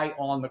this guy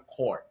on the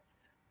court.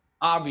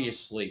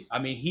 Obviously, I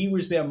mean, he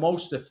was their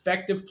most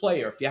effective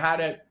player. If you had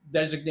to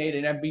designate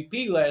an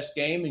MVP last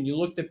game and you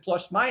looked at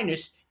plus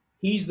minus,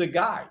 he's the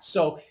guy.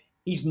 So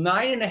he's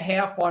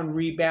 9.5 on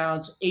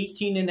rebounds,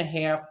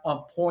 18.5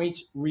 on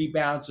points,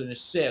 rebounds, and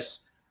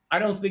assists. I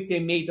don't think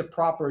they made the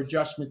proper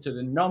adjustment to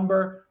the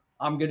number.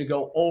 I'm going to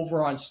go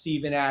over on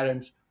Steven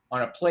Adams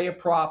on a player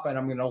prop, and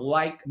I'm going to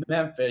like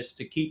Memphis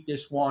to keep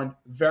this one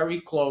very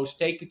close,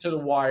 take it to the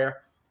wire.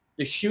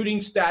 The shooting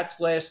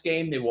stats last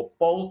game, they were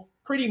both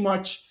pretty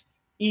much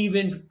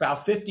even,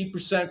 about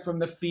 50% from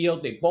the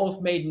field. They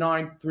both made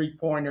 9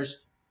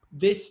 3-pointers.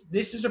 This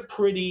is a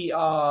pretty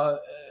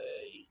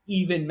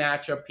even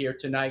matchup here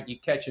tonight. You're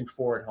catching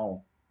 4 at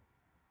home.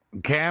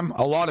 Cam,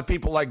 a lot of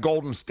people like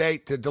Golden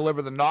State to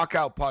deliver the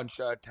knockout punch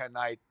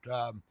tonight.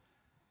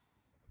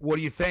 What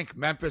do you think?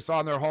 Memphis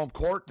on their home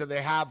court, do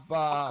they have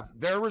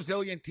they're a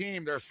resilient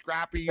team. They're a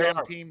scrappy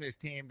young team, this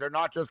team. They're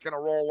not just going to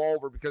roll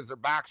over because their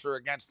backs are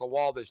against the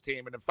wall, this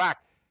team. And in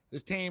fact,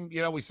 this team,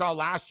 we saw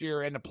last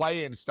year in the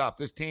play-in stuff,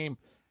 this team,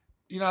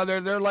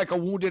 they're like a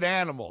wounded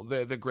animal,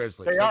 the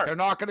Grizzlies. They're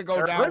not going to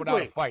go down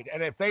without a fight.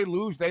 And if they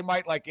lose, they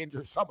might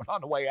injure someone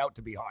on the way out,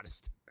 to be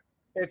honest.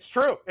 It's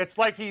true. It's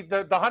like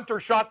the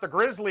hunter shot the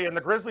grizzly, and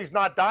the grizzly's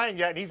not dying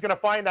yet, and he's going to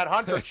find that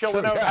hunter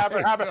chilling out,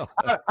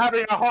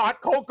 having a hot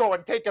cocoa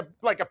and take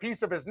a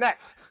piece of his neck.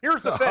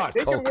 Here's the thing.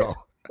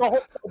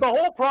 The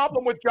whole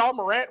problem with Ja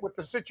Morant with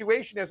the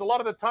situation is a lot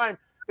of the time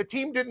the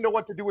team didn't know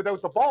what to do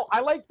without the ball. I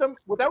like them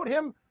without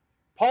him.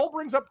 Paul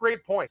brings up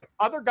great points.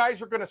 Other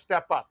guys are going to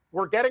step up.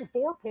 We're getting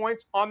 4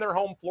 points on their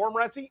home floor,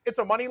 Morency. It's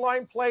a money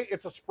line play.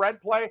 It's a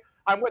spread play.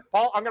 I'm with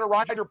Paul. I'm going to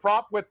ride your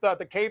prop with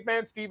the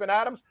caveman, Steven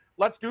Adams.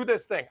 Let's do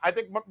this thing. I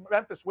think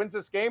Memphis wins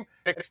this game.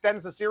 It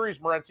extends the series,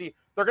 Morency.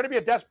 They're going to be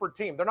a desperate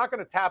team. They're not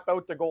going to tap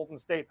out to Golden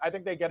State. I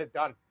think they get it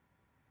done.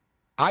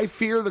 I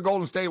fear the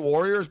Golden State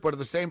Warriors, but at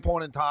the same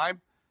point in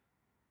time,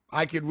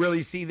 I could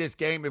really see this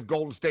game if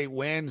Golden State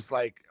wins.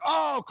 Clay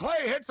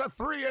hits a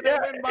 3 and they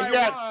win by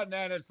 1.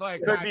 And it's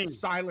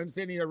silence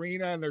in the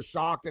arena and they're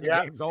shocked and the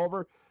game's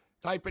over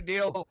type of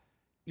deal.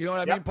 You know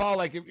what I mean, Paul?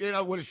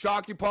 Would it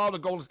shock you, Paul,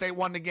 that Golden State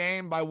won the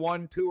game by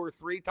 1, 2, or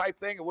 3 type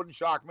thing? It wouldn't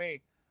shock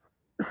me.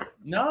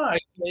 No,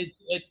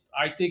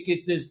 I think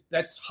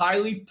that's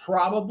highly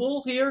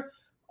probable here.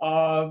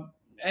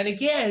 And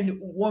again,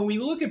 when we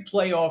look at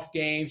playoff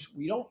games,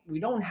 we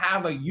don't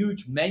have a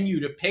huge menu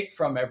to pick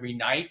from every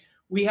night.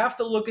 We have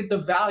to look at the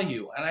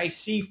value. And I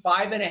see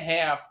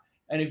 5.5.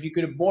 And if you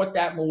could have bought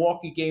that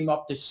Milwaukee game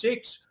up to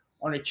 6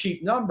 on a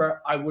cheap number,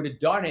 I would have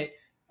done it.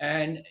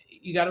 And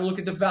you got to look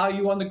at the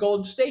value on the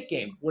Golden State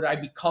game. Would I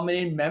be coming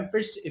in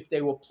Memphis if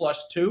they were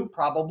 +2?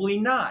 Probably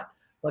not.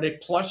 But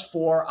at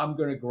 +4, I'm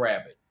going to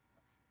grab it.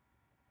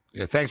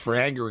 Yeah, thanks for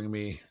angering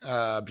me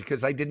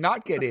because I did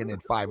not get in at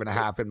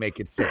 5.5 and make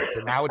it 6.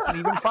 And now it's an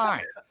even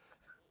 5.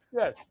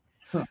 Yes.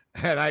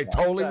 And I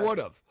totally would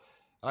have.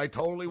 I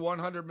totally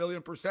 100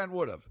 million%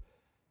 would have.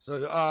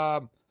 So,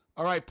 all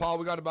right, Paul,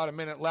 we got about a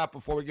minute left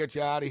before we get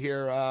you out of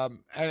here.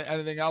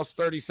 Anything else?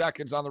 30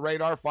 seconds on the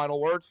radar. Final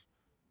words?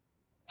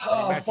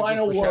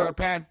 Final word.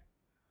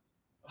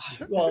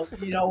 Well,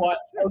 you know what?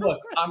 Look,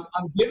 I'm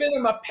giving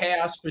him a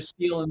pass for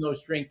stealing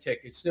those drink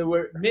tickets. There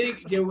were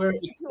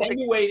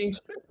extenuating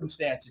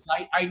circumstances.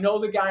 I know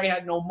the guy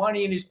had no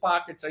money in his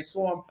pockets. I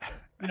saw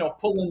him,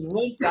 pulling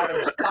lint out of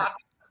his pocket.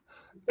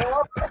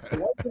 So he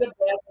went to the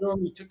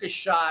bathroom. He took a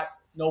shot.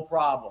 No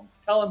problem.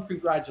 Tell him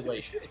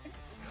congratulations.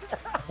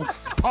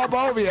 Paul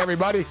Bovey,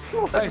 everybody.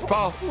 Thanks,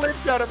 Paul.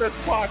 Lint out of his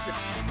pocket.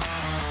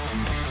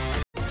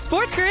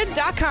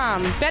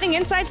 SportsGrid.com. Betting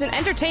insights and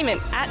entertainment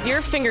at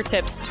your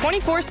fingertips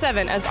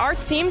 24/7 as our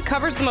team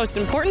covers the most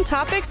important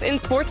topics in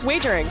sports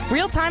wagering.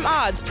 Real-time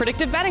odds,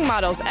 predictive betting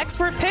models,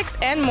 expert picks,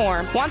 and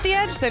more. Want the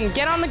edge? Then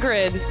get on the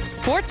grid.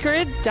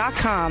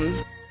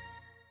 SportsGrid.com.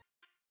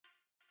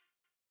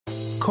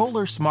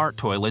 Kohler Smart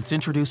Toilets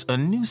introduce a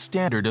new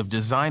standard of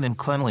design and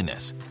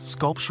cleanliness,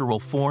 sculptural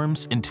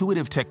forms,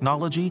 intuitive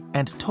technology,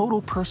 and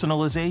total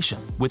personalization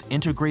with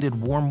integrated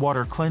warm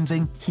water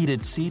cleansing,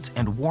 heated seats,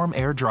 and warm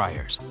air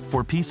dryers.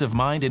 For peace of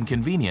mind and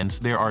convenience,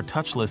 there are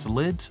touchless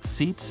lids,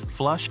 seats,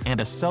 flush,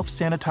 and a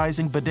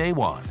self-sanitizing bidet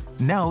wand.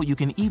 Now you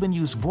can even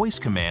use voice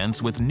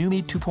commands with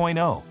Numi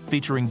 2.0,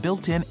 featuring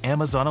built-in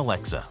Amazon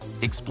Alexa.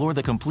 Explore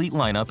the complete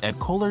lineup at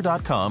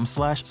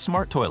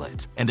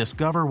Kohler.com/smarttoilets and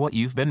discover what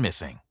you've been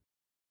missing.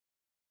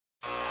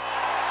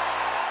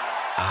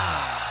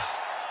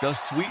 The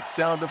sweet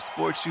sound of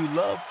sports you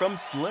love from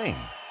Sling.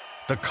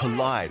 The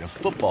collide of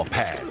football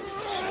pads.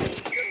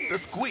 The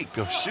squeak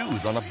of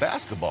shoes on a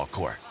basketball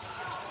court.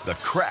 The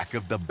crack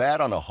of the bat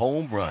on a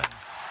home run.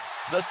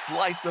 The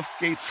slice of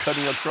skates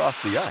cutting across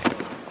the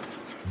ice.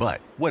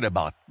 But what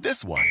about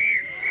this one?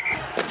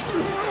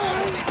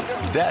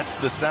 That's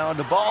the sound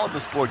of all the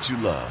sports you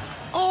love,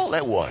 all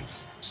at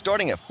once.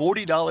 Starting at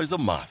 $40 a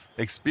month.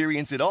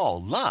 Experience it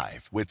all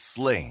live with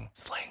Sling.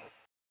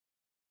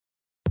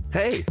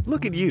 Hey,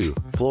 look at you.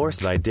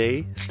 Florist by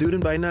day,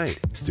 student by night.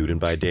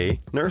 Student by day,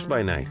 nurse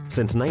by night.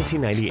 Since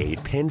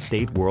 1998, Penn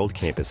State World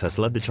Campus has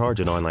led the charge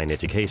in online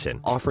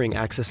education, offering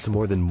access to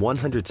more than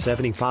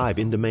 175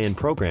 in-demand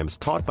programs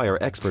taught by our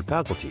expert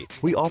faculty.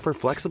 We offer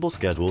flexible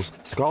schedules,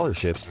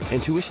 scholarships,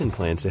 and tuition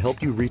plans to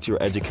help you reach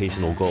your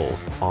educational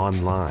goals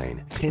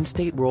online. Penn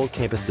State World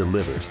Campus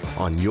delivers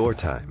on your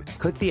time.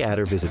 Click the ad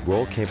or visit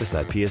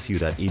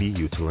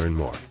worldcampus.psu.edu to learn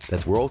more.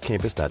 That's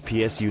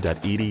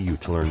worldcampus.psu.edu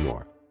to learn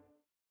more.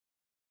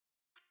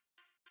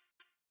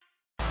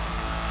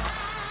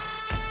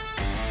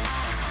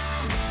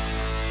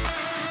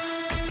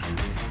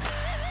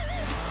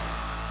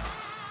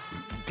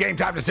 Game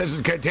Time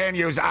Decisions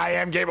continues. I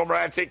am Gable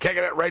Morency,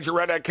 kicking it. Ranger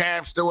Redhead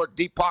Cam Stewart,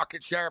 Deep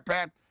Pocket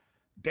Sherapan.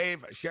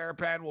 Dave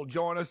Sherapan will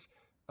join us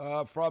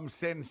from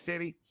Sin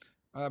City.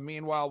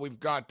 Meanwhile,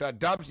 we've got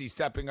Dubsy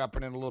stepping up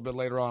and in a little bit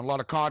later on. A lot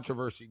of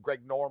controversy.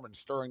 Greg Norman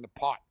stirring the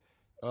pot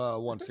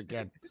once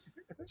again.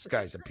 This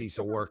guy's a piece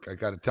of work, I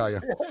got to tell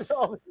you.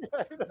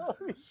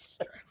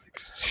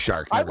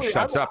 Shark never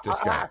shuts up, this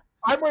guy.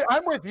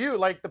 I'm with you.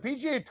 Like, the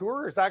PGA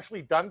Tour has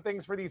actually done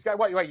things for these guys.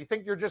 What, you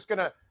think you're just going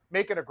to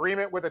make an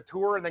agreement with a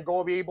tour and then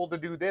go be able to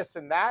do this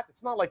and that?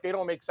 It's not like they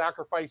don't make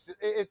sacrifices.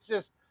 It's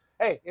just,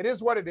 hey, it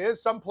is what it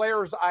is. Some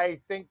players, I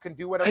think, can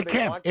do whatever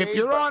they want. If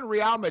you're on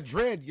Real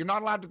Madrid, you're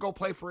not allowed to go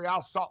play for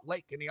Real Salt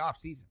Lake in the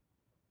offseason.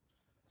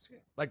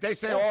 Like they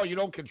say, oh, you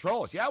don't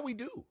control us. Yeah, we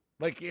do.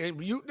 Like,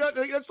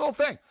 that's the whole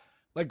thing.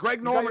 Like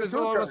Greg Norman is,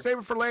 let's save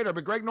it for later,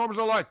 but Greg Norman's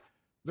all like,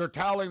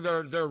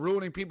 they're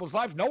ruining people's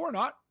lives. No, we're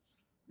not.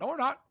 No, we're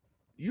not.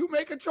 You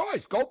make a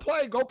choice. Go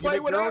play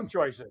with your own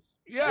choices.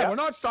 Yeah, we're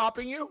not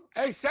stopping you.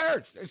 Hey,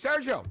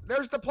 Sergio,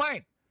 there's the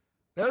plane.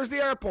 There's the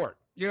airport.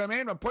 You know what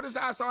I mean? Put his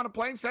ass on a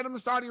plane, send him to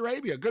Saudi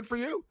Arabia. Good for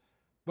you.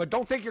 But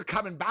don't think you're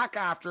coming back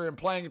after and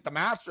playing at the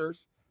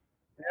Masters.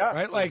 Yeah,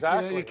 right? Like,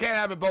 exactly. You can't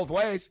have it both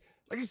ways.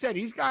 Like you said,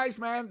 these guys,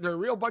 man, they're a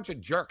real bunch of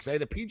jerks. The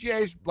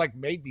PGA's, like,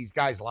 made these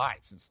guys'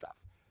 lives and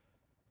stuff.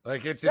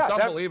 Like, it's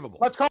unbelievable.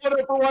 Let's call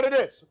it for what it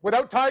is.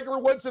 Without Tiger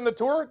Woods in the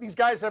tour, these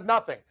guys have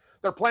nothing.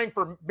 They're playing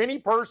for mini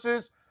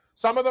purses.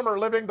 Some of them are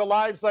living the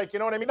lives like, you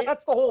know what I mean?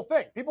 That's the whole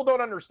thing. People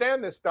don't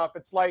understand this stuff.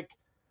 It's like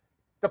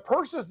the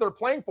purses they're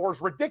playing for is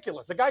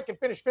ridiculous. A guy can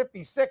finish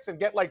 56 and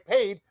get, like,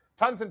 paid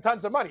tons and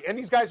tons of money. And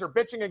these guys are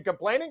bitching and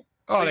complaining?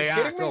 Oh, they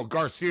act. Oh,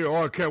 Garcia.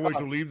 Oh, I can't wait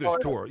to leave this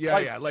tour.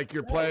 Yeah. Like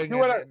you're playing in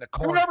the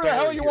corn. Do whatever the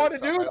hell you want to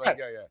do. Like,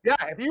 yeah,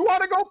 if you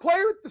want to go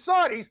play with the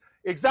Saudis,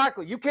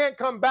 exactly. You can't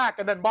come back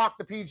and then mock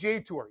the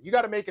PGA Tour. You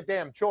got to make a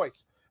damn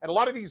choice. And a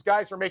lot of these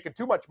guys are making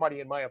too much money,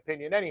 in my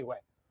opinion, anyway.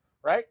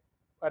 Right?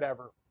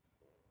 Whatever.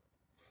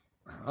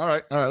 All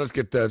right. Let's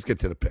get to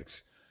the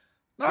picks.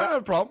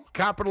 No problem.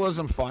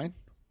 Capitalism, fine.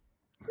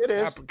 It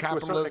is.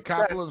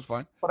 Capitalism,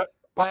 fine.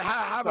 But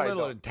have a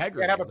little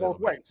integrity. Have it both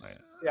ways.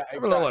 Yeah,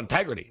 have a little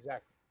integrity.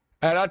 Exactly.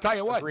 And I'll tell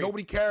you what,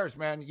 nobody cares,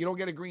 man. You don't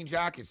get a green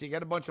jacket, so you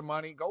get a bunch of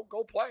money. Go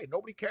play.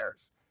 Nobody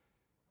cares.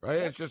 Right?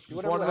 It's just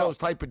one of those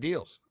type of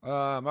deals.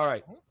 All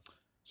right.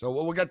 So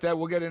we'll get that.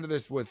 We'll get into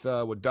this with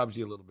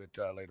Dubsy a little bit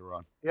later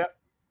on. Yep.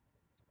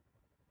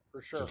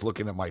 For sure. Just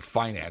looking at my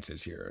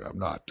finances here, I'm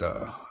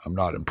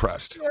not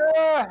impressed.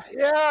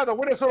 Yeah. The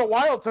Minnesota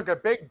Wild took a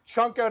big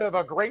chunk out of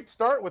a great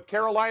start with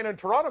Carolina and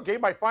Toronto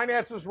game. My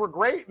finances were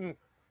great, and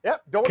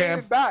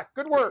donated back.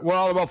 Good work.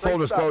 Well, about full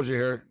disclosure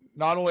here.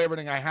 Not only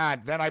everything I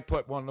had, then I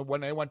put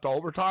when they went to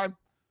overtime,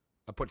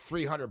 I put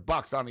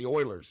 $300 on the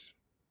Oilers.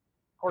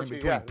 Of course,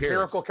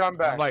 miracle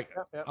comeback.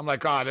 I'm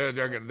like,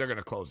 they're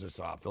gonna close this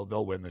off.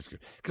 They'll win this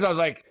because I was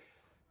like,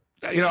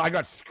 I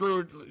got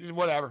screwed.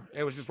 Whatever.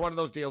 It was just one of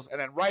those deals.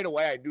 And then right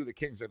away, I knew the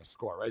Kings gonna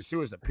score. Right as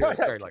soon as the Pierce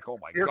started, like, oh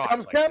my Here god,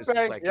 comes like, this is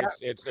Kempe. like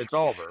it's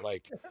over.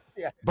 Like,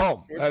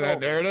 boom, and then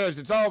there it is.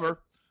 It's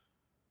over.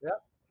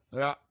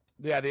 Yeah.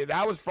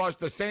 That was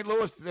frustrating. The St.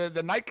 Louis,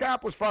 the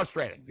nightcap was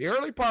frustrating. The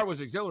early part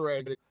was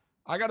exhilarating.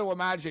 I got to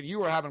imagine you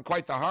were having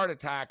quite the heart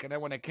attack, and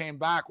then when it came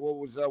back, what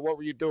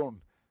were you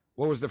doing?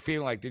 What was the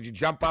feeling like? Did you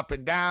jump up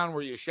and down?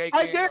 Were you shaking?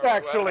 I did,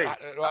 actually.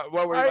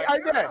 What were you like? I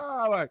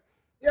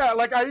did.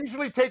 Like I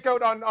usually take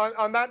out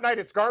on that night.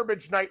 It's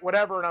garbage night,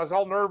 whatever, and I was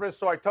all nervous,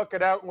 so I took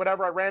it out and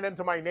whatever. I ran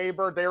into my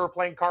neighbor. They were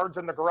playing cards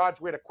in the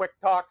garage. We had a quick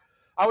talk.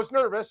 I was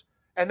nervous.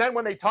 And then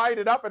when they tied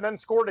it up and then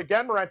scored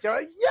again, Morency, I'm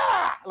like,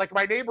 yeah! Like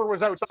my neighbor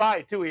was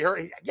outside too. He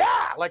heard,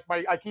 yeah! Like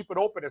I keep it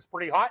open. It's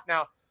pretty hot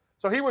now.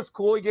 So he was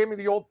cool. He gave me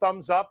the old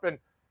thumbs up.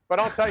 But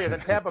I'll tell you, then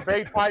Tampa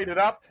Bay tied it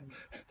up.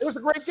 It was a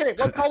great game.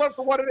 Let's call it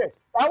for what it is.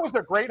 That was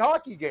a great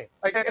hockey game.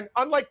 And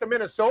unlike the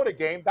Minnesota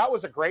game, that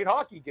was a great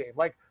hockey game.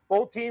 Like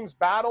both teams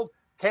battled.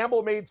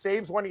 Campbell made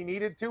saves when he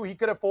needed to. He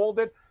could have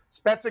folded.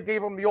 Spezza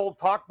gave him the old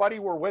talk, buddy,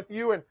 we're with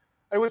you. And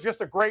it was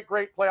just a great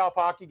playoff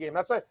hockey game.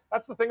 That's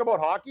the thing about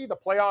hockey. The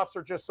playoffs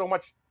are just so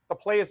much. The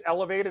play is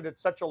elevated at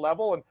such a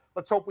level, and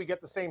let's hope we get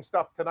the same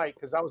stuff tonight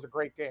because that was a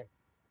great game.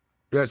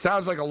 Yeah, it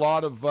sounds like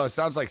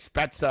sounds like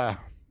Spezza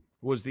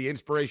was the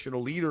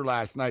inspirational leader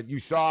last night. You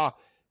saw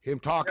him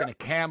talking to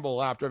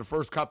Campbell after the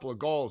first couple of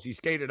goals. He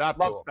skated up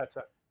to him.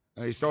 Spezza.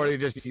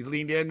 And he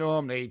leaned into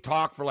him. They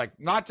talked for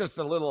not just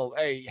a little,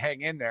 hey,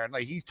 hang in there. And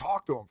he's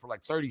talked to him for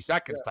 30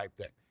 seconds type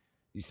thing.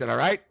 He said, all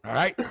right,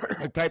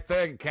 type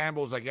thing.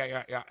 Campbell's like,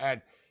 yeah. And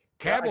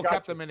Campbell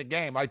kept them in the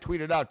game. I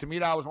tweeted out. To me,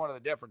 that was one of the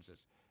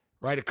differences,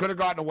 right? It could have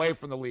gotten away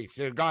from the Leafs.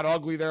 It got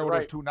ugly there when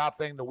it was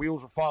 2-0. The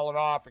wheels were falling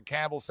off, and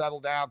Campbell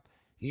settled down.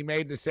 He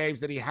made the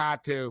saves that he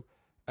had to,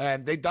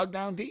 and they dug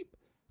down deep.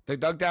 They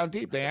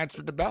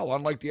answered the bell,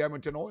 unlike the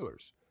Edmonton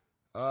Oilers.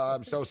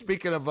 So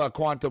speaking of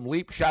Quantum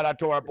Leap, shout out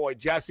to our boy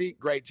Jesse.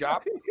 Great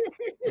job.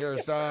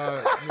 Here's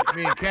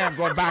me and Cam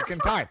going back in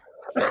time.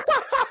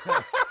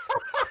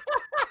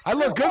 I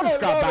look good as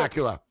Scott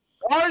Bakula.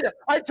 Oh, yeah.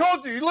 I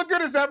told you look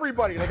good as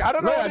everybody. I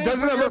don't know.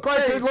 Doesn't it look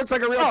like it looks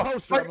like a real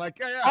poster? I'm like,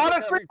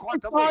 honestly,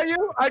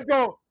 I'd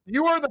go,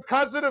 you are the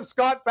cousin of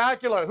Scott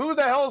Bakula. Who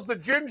the hell's the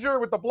ginger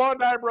with the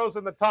blonde eyebrows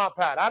and the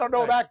top hat? I don't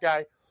know that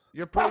guy.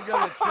 You're pretty good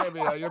at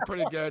trivia. You're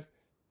pretty good.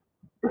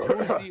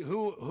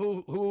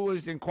 Who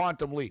is in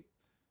Quantum Leap?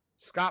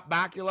 Scott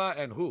Bakula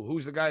and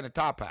who's the guy in the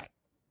top hat?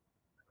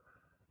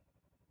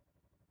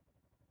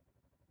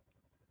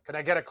 Can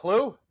I get a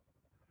clue?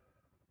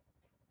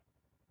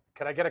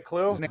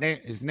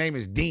 His name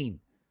is Dean.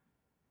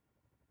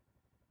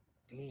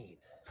 Dean.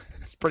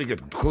 That's a pretty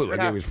good clue. I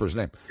gave his first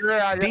name.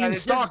 Yeah, Dean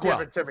Stockwell.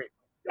 Give it to me.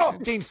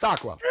 Dean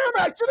Stockwell. Damn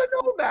I should have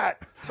known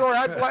that. Sorry,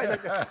 I'm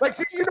like,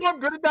 see, I'm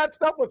good at that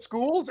stuff with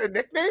schools and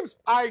nicknames.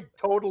 I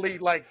totally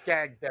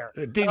gagged there.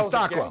 Dean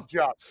Stockwell.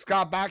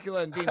 Scott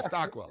Bakula and Dean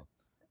Stockwell.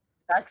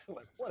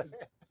 Excellent.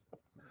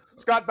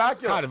 Scott Bakula. It's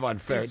kind of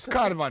unfair. It's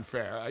kind of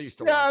unfair. I used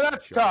to watch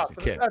that's tough.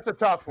 That's a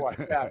tough one.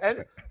 Yeah.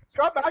 And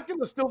Scott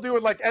Bakula's still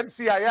doing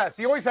NCIS.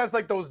 He always has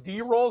those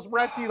D rolls,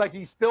 Morency. Like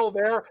he's still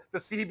there. The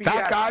CBS.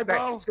 That guy,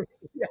 bro.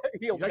 Yeah,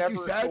 he'll never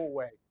go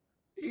away.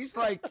 He's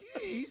like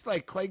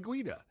Clay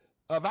Guida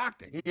of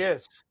acting. He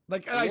is.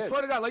 I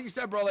swear to God, like you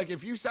said, bro.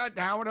 If you sat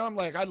down with him,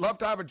 I'd love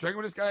to have a drink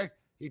with this guy.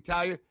 He'd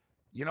tell you,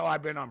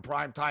 I've been on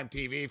primetime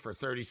TV for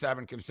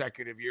 37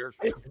 consecutive years.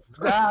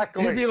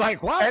 Exactly. You'd be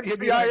like, what?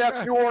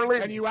 NCIS New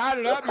Orleans. And you add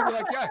it up, you'd be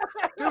like, yeah.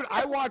 Dude,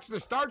 I watched the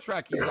Star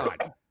Trek he's on.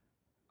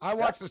 I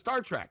watched the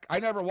Star Trek. I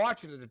never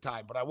watched it at the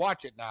time, but I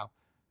watch it now.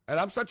 And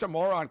I'm such a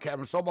moron,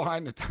 Kevin. I'm so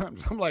behind the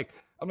times. I'm like,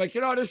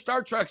 this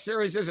Star Trek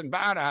series isn't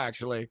bad,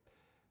 actually.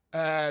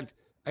 And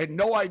I had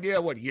no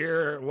idea what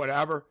year or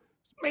whatever.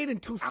 It's made in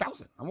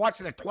 2000. I'm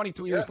watching it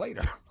 22 years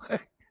later.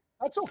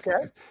 That's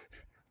okay.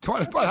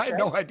 But I had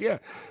no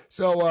idea.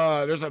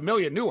 So there's a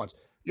million new ones.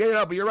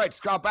 Yeah, but you're right.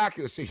 Scott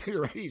Bakula, see,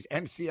 you're right. He's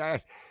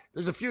NCIS.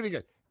 There's a few to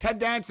get. Ted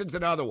Danson's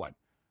another one.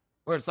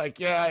 Where it's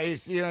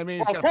he's, he's going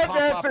to pop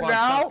up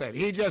on something.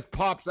 He just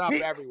pops up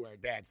everywhere,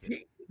 Danson.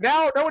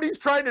 Now, know what he's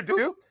trying to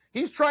do?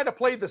 He's trying to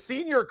play the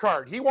senior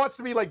card. He wants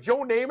to be like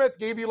Joe Namath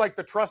gave you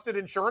the trusted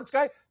insurance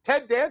guy.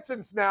 Ted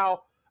Danson's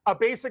now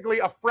basically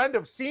a friend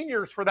of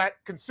seniors for that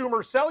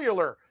Consumer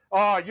Cellular.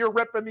 Oh, you're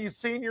ripping these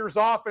seniors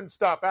off and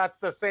stuff. That's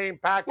the same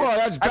package. Well,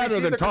 that's better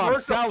than Tom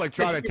Selleck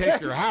trying to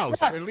take your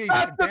house. At least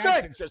that's the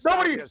thing.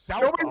 Nobody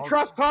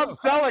trusts Tom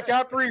Selleck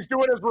after he's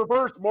doing his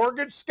reverse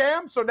mortgage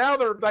scam. So now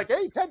they're like,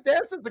 hey, Ted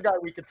Danson's a guy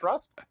we can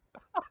trust.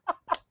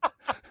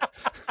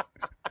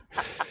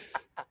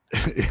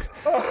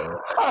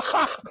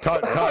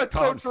 Tom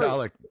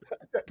Selleck.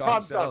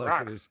 Tom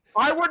Selleck.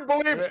 I wouldn't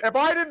believe if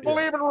I didn't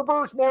believe in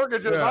reverse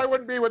mortgages, I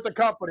wouldn't be with the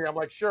company. I'm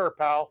like, sure,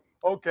 pal.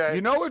 Okay.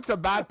 It's a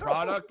bad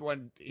product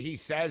when he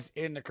says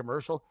in the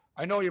commercial,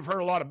 I know you've heard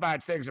a lot of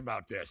bad things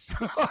about this.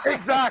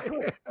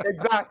 Exactly.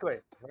 Trust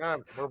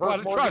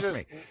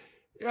me.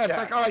 Yeah, it's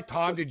all right,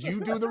 Tom, did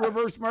you do the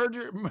reverse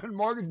mortgage?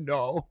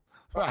 No.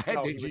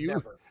 Did you?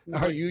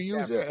 Never. Are you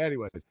using it?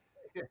 Anyways.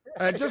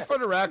 And just for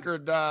the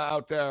record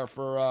out there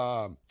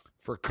for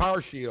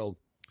CarShield,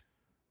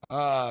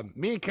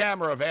 me and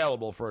Cam are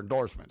available for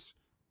endorsements.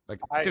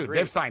 Dude,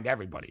 they've signed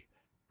everybody.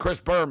 Chris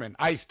Berman,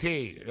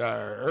 Ice-T,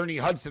 Ernie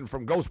Hudson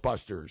from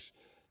Ghostbusters.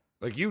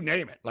 You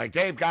name it.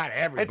 They've got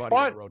everybody in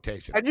the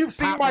rotation. And you've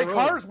seen my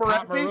cars,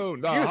 Pat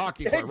Maroon, the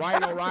hockey player,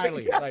 Ryan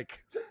O'Reilly.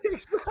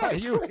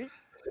 Exactly.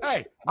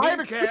 Hey, me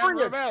and Cam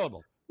are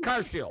available.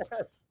 CarShield.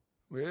 Yes.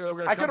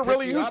 I could have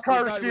really used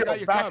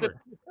CarShield back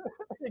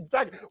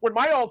exactly. When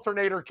my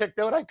alternator kicked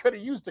out, I could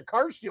have used a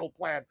CarShield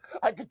plan.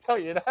 I could tell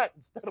you that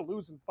instead of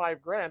losing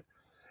 $5,000.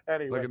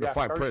 Anyway, look at the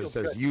fine print. It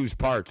says used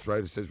parts,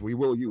 right? It says we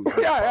will use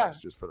parts,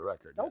 just for the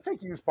record. Don't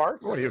take used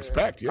parts. What do you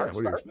expect? Yeah, what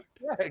do you expect?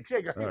 Yeah,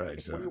 exactly. All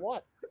right, so what do you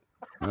want?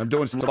 I'm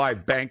doing some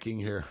live banking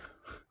here.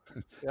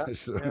 Yeah,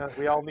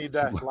 we all need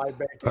that live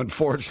banking.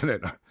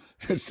 Unfortunate.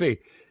 It's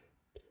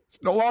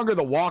no longer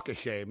the walk of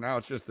shame. Now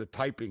it's just the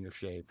typing of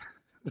shame.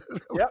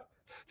 Yep.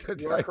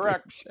 You're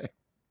correct. Shame.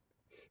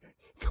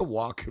 The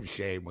walk of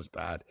shame was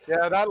bad.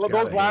 Yeah,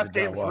 those last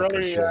games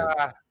really. You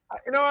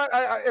know what?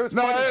 It was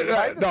funny.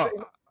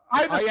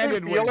 I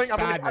ended with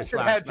sadness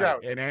last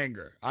night in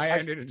anger. I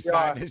ended in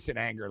sadness and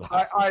anger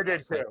last night. I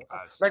did too.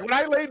 When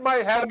I laid my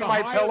head on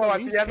my pillow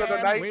at the end of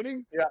the night.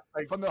 Winning,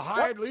 from the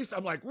high at least,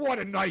 I'm like, what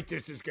a night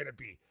this is going to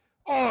be.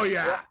 Oh,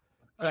 yeah.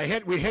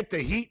 We hit the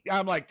heat.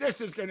 I'm like,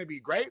 this is going to be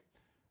great.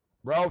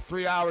 Bro,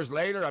 3 hours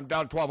later, I'm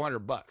down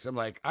 $1,200. I'm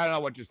like, I don't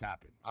know what just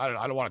happened. I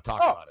don't want to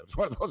talk about it. It's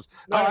one of those.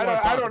 No,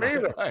 I don't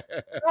either.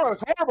 No,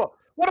 it's horrible.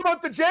 What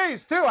about the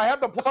Jays too? I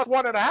have the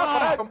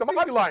 +1.5. The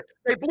money line.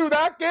 They blew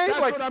that game. That's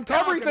what I'm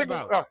talking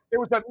about. It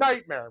was a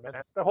nightmare,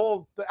 man.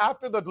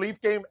 After the Leaf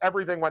game,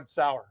 everything went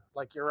sour.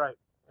 You're right.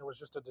 It was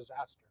just a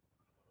disaster.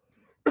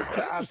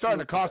 It's starting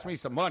to cost me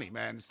some money,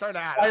 man. It's starting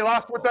to add. I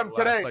lost with them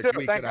today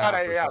too. Thank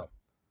God.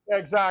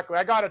 Exactly.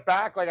 I got it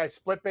back. I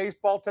split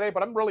baseball today,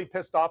 but I'm really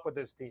pissed off with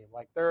this team.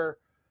 They're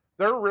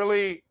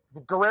really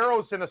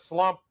Guerrero's in a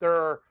slump.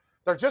 They're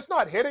just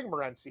not hitting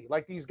Morency.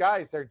 These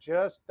guys, I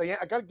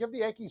got to give the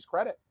Yankees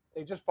credit.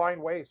 They just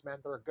find ways, man.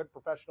 They're a good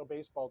professional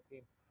baseball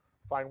team.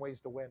 Find ways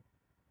to win.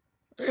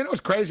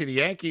 It's crazy. The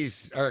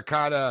Yankees are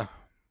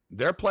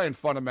they're playing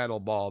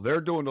fundamental ball.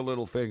 They're doing the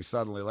little things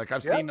suddenly.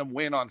 I've seen them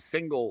win on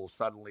singles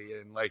suddenly,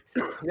 and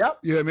you know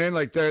what I mean?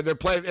 They're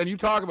playing. And you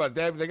talk about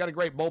it, they got a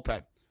great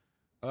bullpen.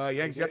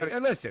 Yankees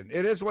and listen,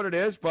 it is what it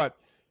is, but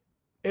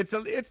it's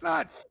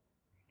not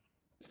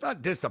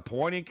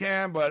disappointing,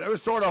 Cam, but I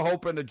was sort of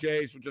hoping the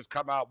Jays would just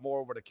come out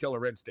more with a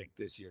killer instinct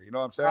this year. You know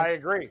what I'm saying? I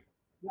agree.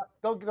 Yeah,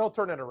 they'll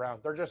turn it around.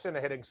 They're just in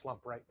a hitting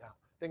slump right now.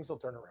 Things will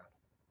turn around.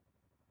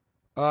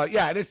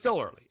 And it's still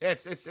early.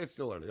 It's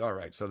still early. All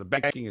right, so the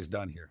banking is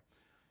done here.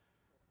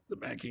 The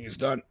banking is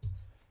done.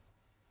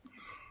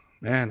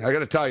 Man, I got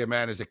to tell you,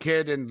 man, as a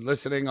kid and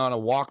listening on a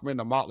Walkman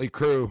to Motley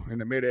Crue in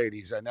the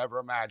mid-'80s, I never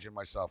imagined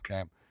myself,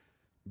 Cam.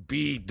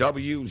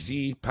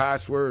 BWZ,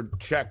 password,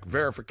 check,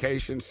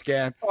 verification,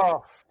 scan.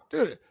 Oh.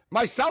 Dude,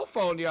 my cell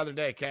phone the other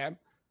day, Cam.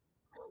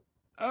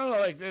 I don't know,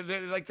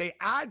 like they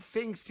add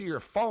things to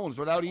your phones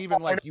without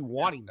even like you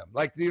wanting them.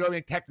 Like, you know what I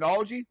mean?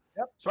 Technology.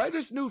 Yep. So I had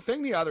this new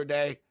thing the other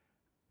day.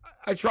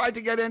 I tried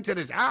to get into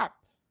this app.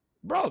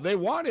 Bro, they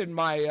wanted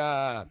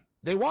my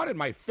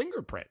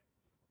fingerprint.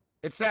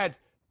 It said,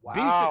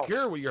 wow, be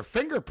secure with your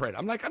fingerprint.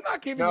 I'm like, I'm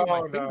not giving you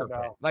my fingerprint.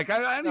 No. Like, I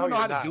don't even know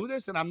how to do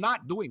this, and I'm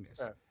not doing this.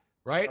 Yeah.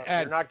 Right?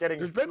 And not getting,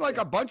 there's been like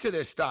a bunch of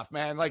this stuff,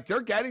 man. Like,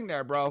 they're getting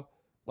there, bro.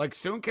 Like,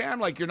 soon, Cam,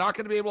 like, you're not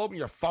going to be able to open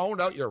your phone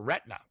out your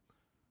retina.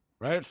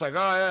 Right? It's like, oh,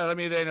 yeah,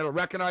 then it'll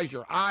recognize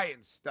your eye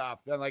and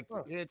stuff. And, like,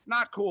 it's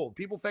not cool.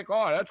 People think,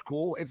 oh, that's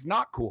cool. It's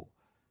not cool.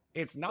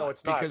 It's not. No,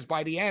 it's because not.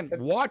 By the end,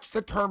 watch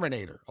The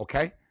Terminator,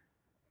 okay?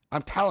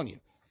 I'm telling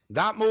you,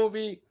 that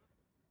movie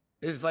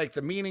is like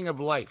the meaning of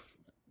life.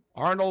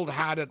 Arnold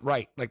had it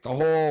right. Like the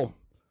whole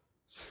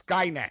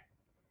Skynet.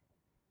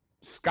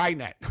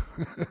 Skynet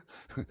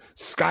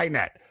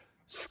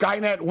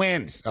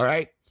wins, all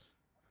right?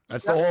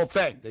 That's the whole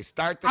thing. They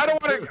start the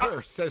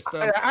computer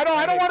system. I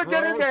don't want to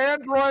get into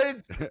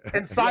androids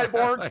and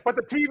cyborgs, but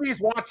the TV's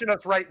watching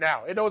us right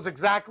now. It knows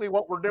exactly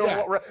what we're doing.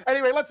 Yeah.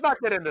 Anyway, let's not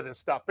get into this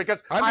stuff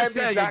because I'm just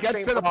saying it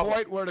gets to the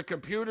point where the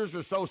computers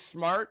are so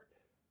smart,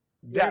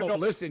 they don't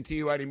listen to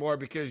you anymore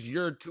because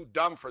you're too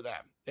dumb for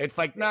them. It's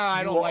like, nah,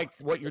 I don't like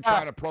what you're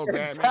trying to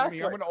program.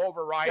 Exactly. I'm going to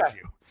override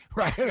you.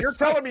 Right? You're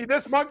telling me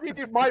this monkey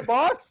is my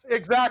boss?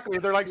 Exactly.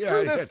 They're like,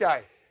 screw this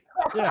guy.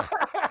 Yeah.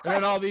 And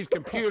then all these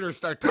computers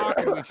start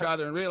talking to each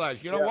other and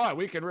realize, you know what?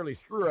 We can really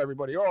screw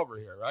everybody over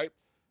here, right?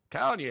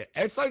 Telling you.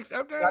 It's like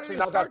actually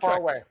not that far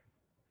away.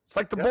 It's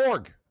like the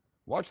Borg.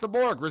 Watch the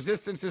Borg.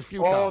 Resistance is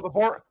futile. Oh,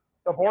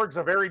 the Borg's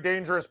a very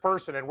dangerous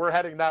person, and we're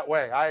heading that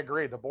way. I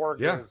agree. The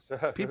Borg is...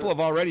 People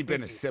have already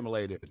been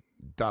assimilated,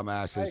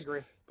 dumbasses. I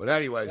agree. But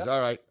anyways,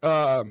 all right.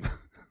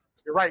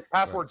 You're right.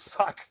 Passwords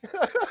suck.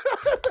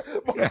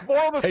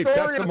 Moral of the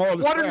story is,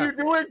 what are you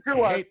doing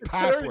to us? It's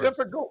very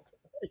difficult.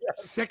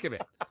 Yes. Sick of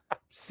it.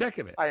 Sick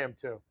of it. I am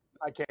too.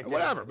 I can't.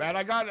 Whatever, man.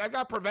 I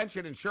got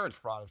prevention insurance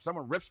fraud. If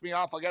someone rips me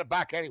off, I'll get it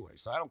back anyway.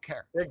 So I don't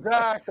care.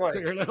 Exactly. So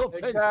your little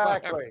things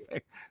about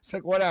everything. It's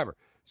like whatever.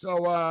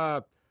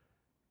 So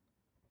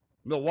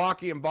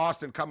Milwaukee and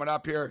Boston coming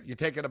up here. You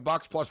taking the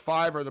Bucks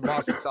 +5 or the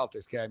Boston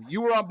Celtics, Cam?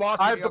 You were on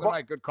Boston the other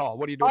night. Good call.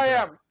 What are you doing? I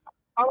am.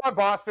 I'm on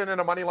Boston in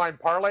a money line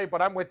parlay,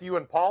 but I'm with you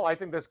and Paul. I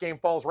think this game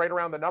falls right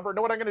around the number.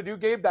 Know what I'm going to do,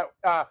 Gabe? That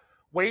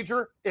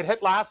wager it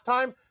hit last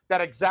time.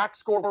 That exact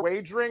score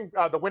wagering,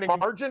 the winning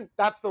margin,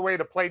 that's the way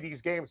to play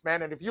these games,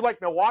 man. And if you like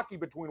Milwaukee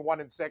between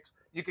 1 and 6,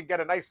 you can get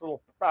a nice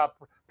little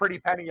pretty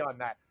penny on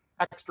that.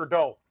 Extra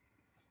dough.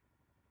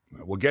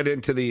 We'll get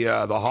into the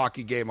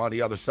hockey game on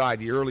the other side,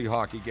 the early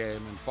hockey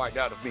game, and find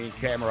out if me and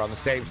Cam are on the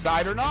same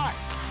side or not.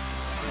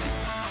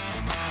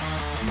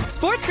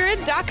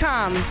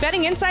 SportsGrid.com.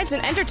 Betting insights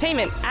and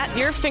entertainment at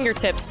your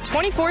fingertips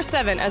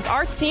 24/7 as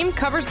our team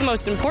covers the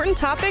most important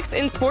topics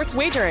in sports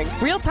wagering.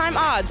 Real-time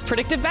odds,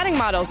 predictive betting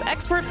models,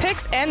 expert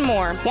picks, and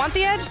more. Want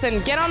the edge?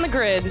 Then get on the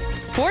grid.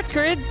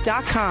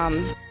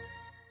 SportsGrid.com.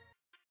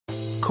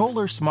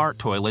 Kohler Smart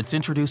Toilets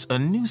introduce a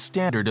new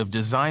standard of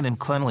design and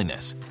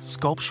cleanliness,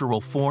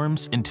 sculptural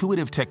forms,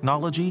 intuitive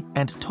technology,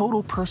 and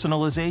total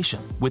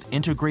personalization with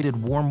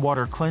integrated warm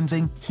water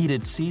cleansing,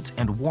 heated seats,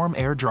 and warm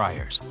air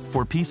dryers.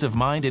 For peace of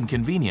mind and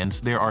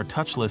convenience, there are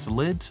touchless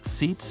lids,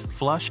 seats,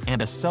 flush,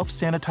 and a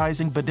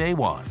self-sanitizing bidet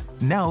wand.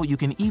 Now you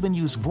can even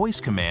use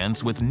voice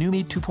commands with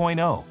NUMI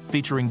 2.0,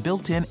 featuring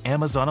built-in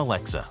Amazon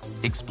Alexa.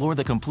 Explore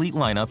the complete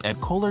lineup at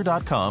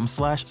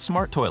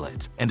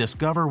Kohler.com/smarttoilets and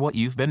discover what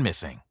you've been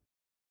missing.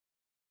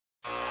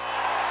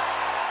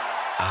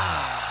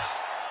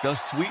 The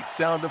sweet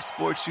sound of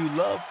sports you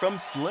love from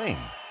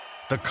Sling.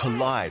 The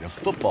collide of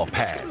football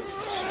pads.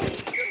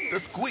 The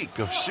squeak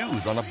of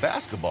shoes on a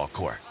basketball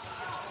court.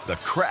 The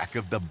crack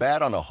of the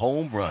bat on a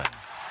home run.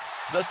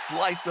 The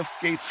slice of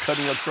skates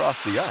cutting across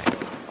the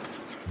ice.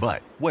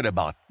 But what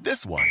about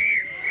this one?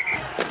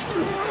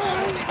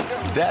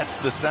 That's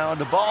the sound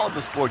of all the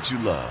sports you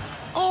love,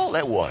 all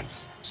at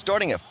once.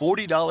 Starting at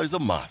 $40 a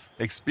month.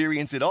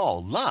 Experience it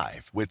all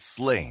live with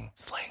Sling.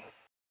 Sling.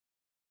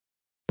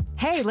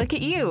 Hey, look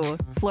at you.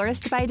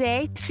 Florist by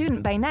day,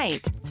 student by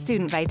night.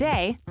 Student by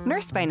day,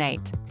 nurse by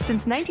night.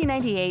 Since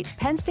 1998,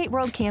 Penn State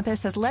World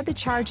Campus has led the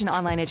charge in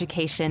online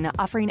education,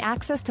 offering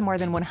access to more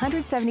than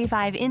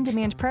 175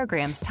 in-demand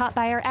programs taught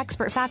by our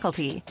expert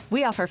faculty.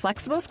 We offer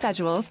flexible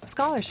schedules,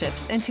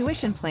 scholarships, and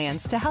tuition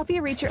plans to help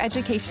you reach your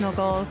educational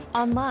goals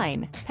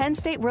online. Penn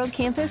State World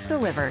Campus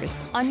delivers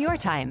on your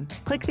time.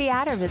 Click the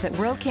ad or visit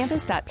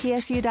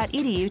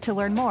worldcampus.psu.edu to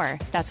learn more.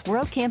 That's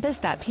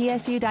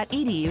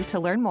worldcampus.psu.edu to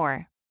learn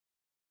more.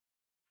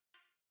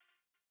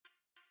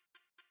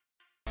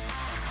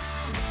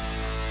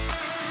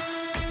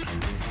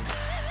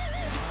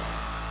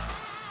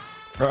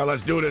 All right,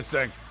 let's do this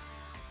thing.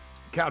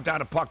 Countdown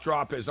to puck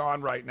drop is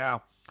on right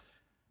now.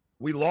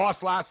 We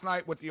lost last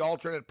night with the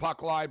alternate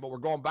puck line, but we're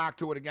going back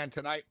to it again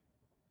tonight.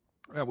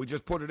 Yeah, we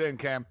just put it in,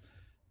 Cam.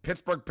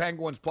 Pittsburgh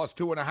Penguins plus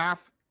 2.5.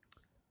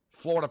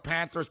 Florida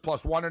Panthers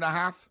plus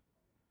 1.5.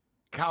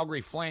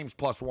 Calgary Flames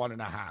plus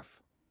 1.5.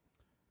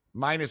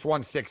 Minus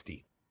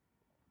 160.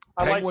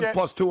 Penguins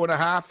plus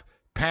 2.5.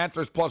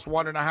 Panthers plus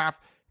 1.5.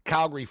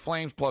 Calgary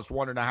Flames plus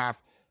 1.5.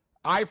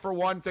 I, for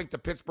one, think the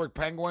Pittsburgh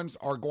Penguins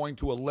are going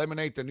to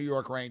eliminate the New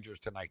York Rangers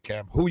tonight,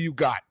 Cam. Who you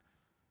got?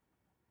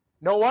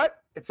 Know what?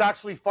 It's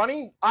actually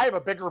funny. I have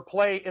a bigger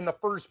play in the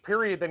first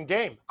period than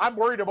game. I'm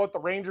worried about the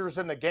Rangers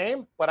in the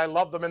game, but I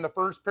love them in the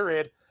first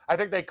period. I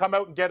think they come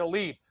out and get a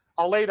lead.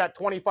 I'll lay that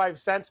 25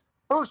 cents.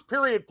 First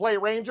period play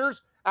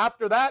Rangers.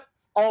 After that,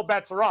 all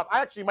bets are off.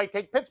 I actually might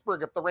take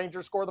Pittsburgh if the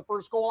Rangers score the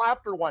first goal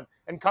after one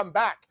and come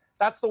back.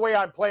 That's the way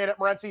I'm playing it,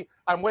 Morency.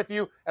 I'm with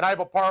you, and I have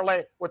a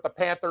parlay with the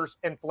Panthers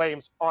and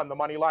Flames on the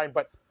money line.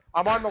 But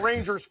I'm on the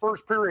Rangers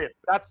first period.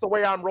 That's the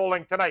way I'm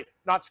rolling tonight,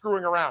 not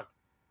screwing around.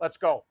 Let's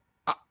go.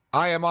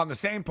 I am on the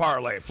same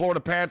parlay. Florida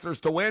Panthers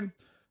to win,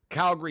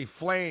 Calgary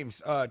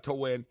Flames to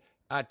win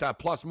at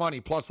plus money,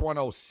 plus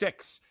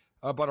 106.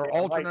 But our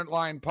alternate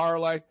line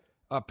parlay,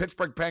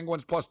 Pittsburgh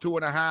Penguins plus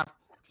 2.5,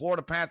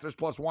 Florida Panthers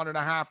plus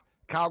 1.5,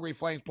 Calgary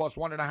Flames plus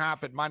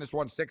 1.5 at minus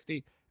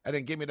 160, and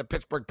then give me the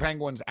Pittsburgh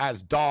Penguins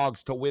as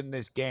dogs to win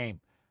this game.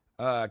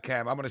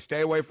 Cam, I'm going to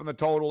stay away from the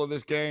total of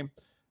this game,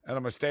 and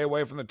I'm going to stay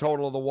away from the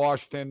total of the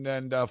Washington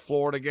and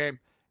Florida game.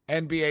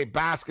 NBA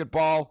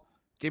basketball,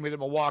 give me the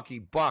Milwaukee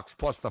Bucks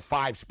plus the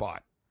 5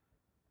 spot.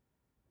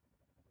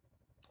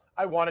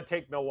 I want to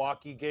take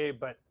Milwaukee, Gabe,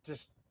 but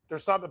just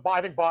there's something.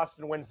 I think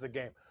Boston wins the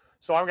game.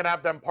 So I'm going to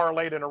have them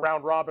parlayed in a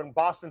round robin.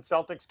 Boston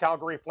Celtics,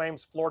 Calgary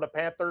Flames, Florida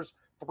Panthers,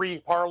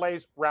 3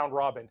 parlays, round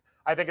robin.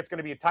 I think it's going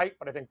to be tight,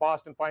 but I think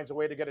Boston finds a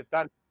way to get it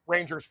done.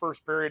 Rangers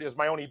first period is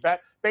my only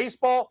bet.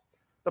 Baseball,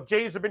 the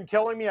Jays have been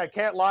killing me. I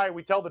can't lie.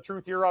 We tell the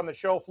truth here on the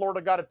show.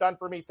 Florida got it done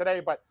for me today,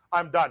 but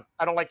I'm done.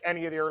 I don't like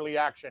any of the early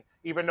action,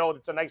 even though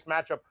it's a nice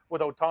matchup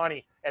with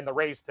Ohtani and the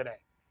Rays today.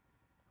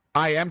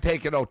 I am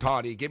taking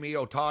Ohtani. Give me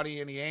Ohtani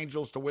and the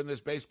Angels to win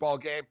this baseball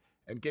game.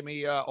 And give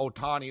me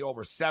Ohtani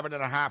over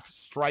 7.5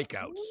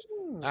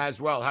 strikeouts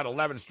as well. Had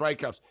 11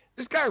 strikeouts.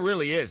 This guy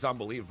really is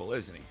unbelievable,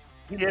 isn't he?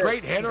 He is.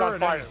 Great hitter, and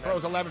fire, then he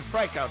throws 11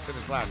 strikeouts in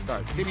his last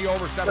start. Give me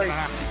over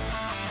 7.5.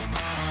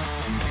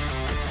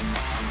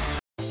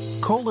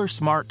 Kohler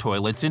Smart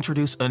Toilets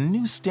introduce a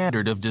new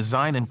standard of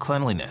design and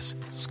cleanliness,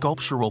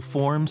 sculptural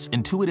forms,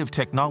 intuitive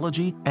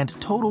technology, and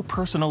total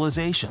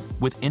personalization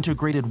with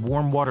integrated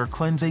warm water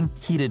cleansing,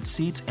 heated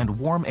seats, and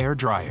warm air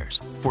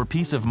dryers. For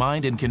peace of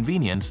mind and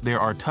convenience, there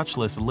are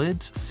touchless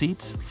lids,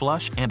 seats,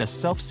 flush, and a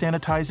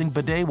self-sanitizing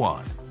bidet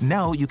wand.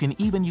 Now you can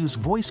even use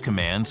voice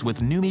commands with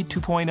NuMe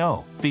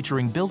 2.0,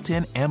 featuring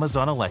built-in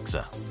Amazon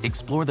Alexa.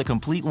 Explore the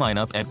complete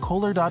lineup at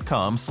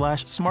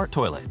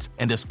Kohler.com/smarttoilets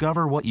and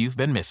discover what you've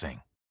been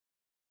missing.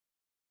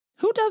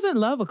 Who doesn't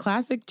love a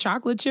classic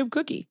chocolate chip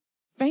cookie?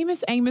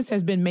 Famous Amos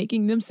has been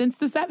making them since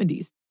the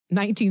 70s,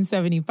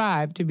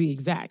 1975 to be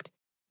exact.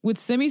 With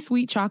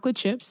semi-sweet chocolate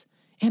chips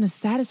and a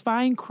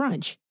satisfying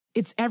crunch,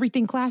 it's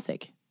everything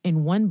classic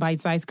in one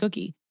bite-sized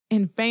cookie,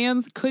 and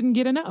fans couldn't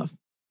get enough.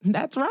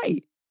 That's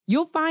right.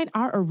 You'll find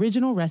our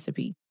original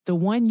recipe, the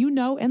one you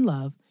know and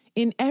love,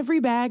 in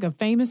every bag of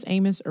Famous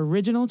Amos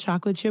original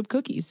chocolate chip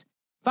cookies.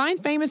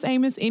 Find Famous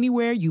Amos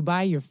anywhere you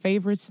buy your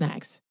favorite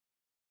snacks.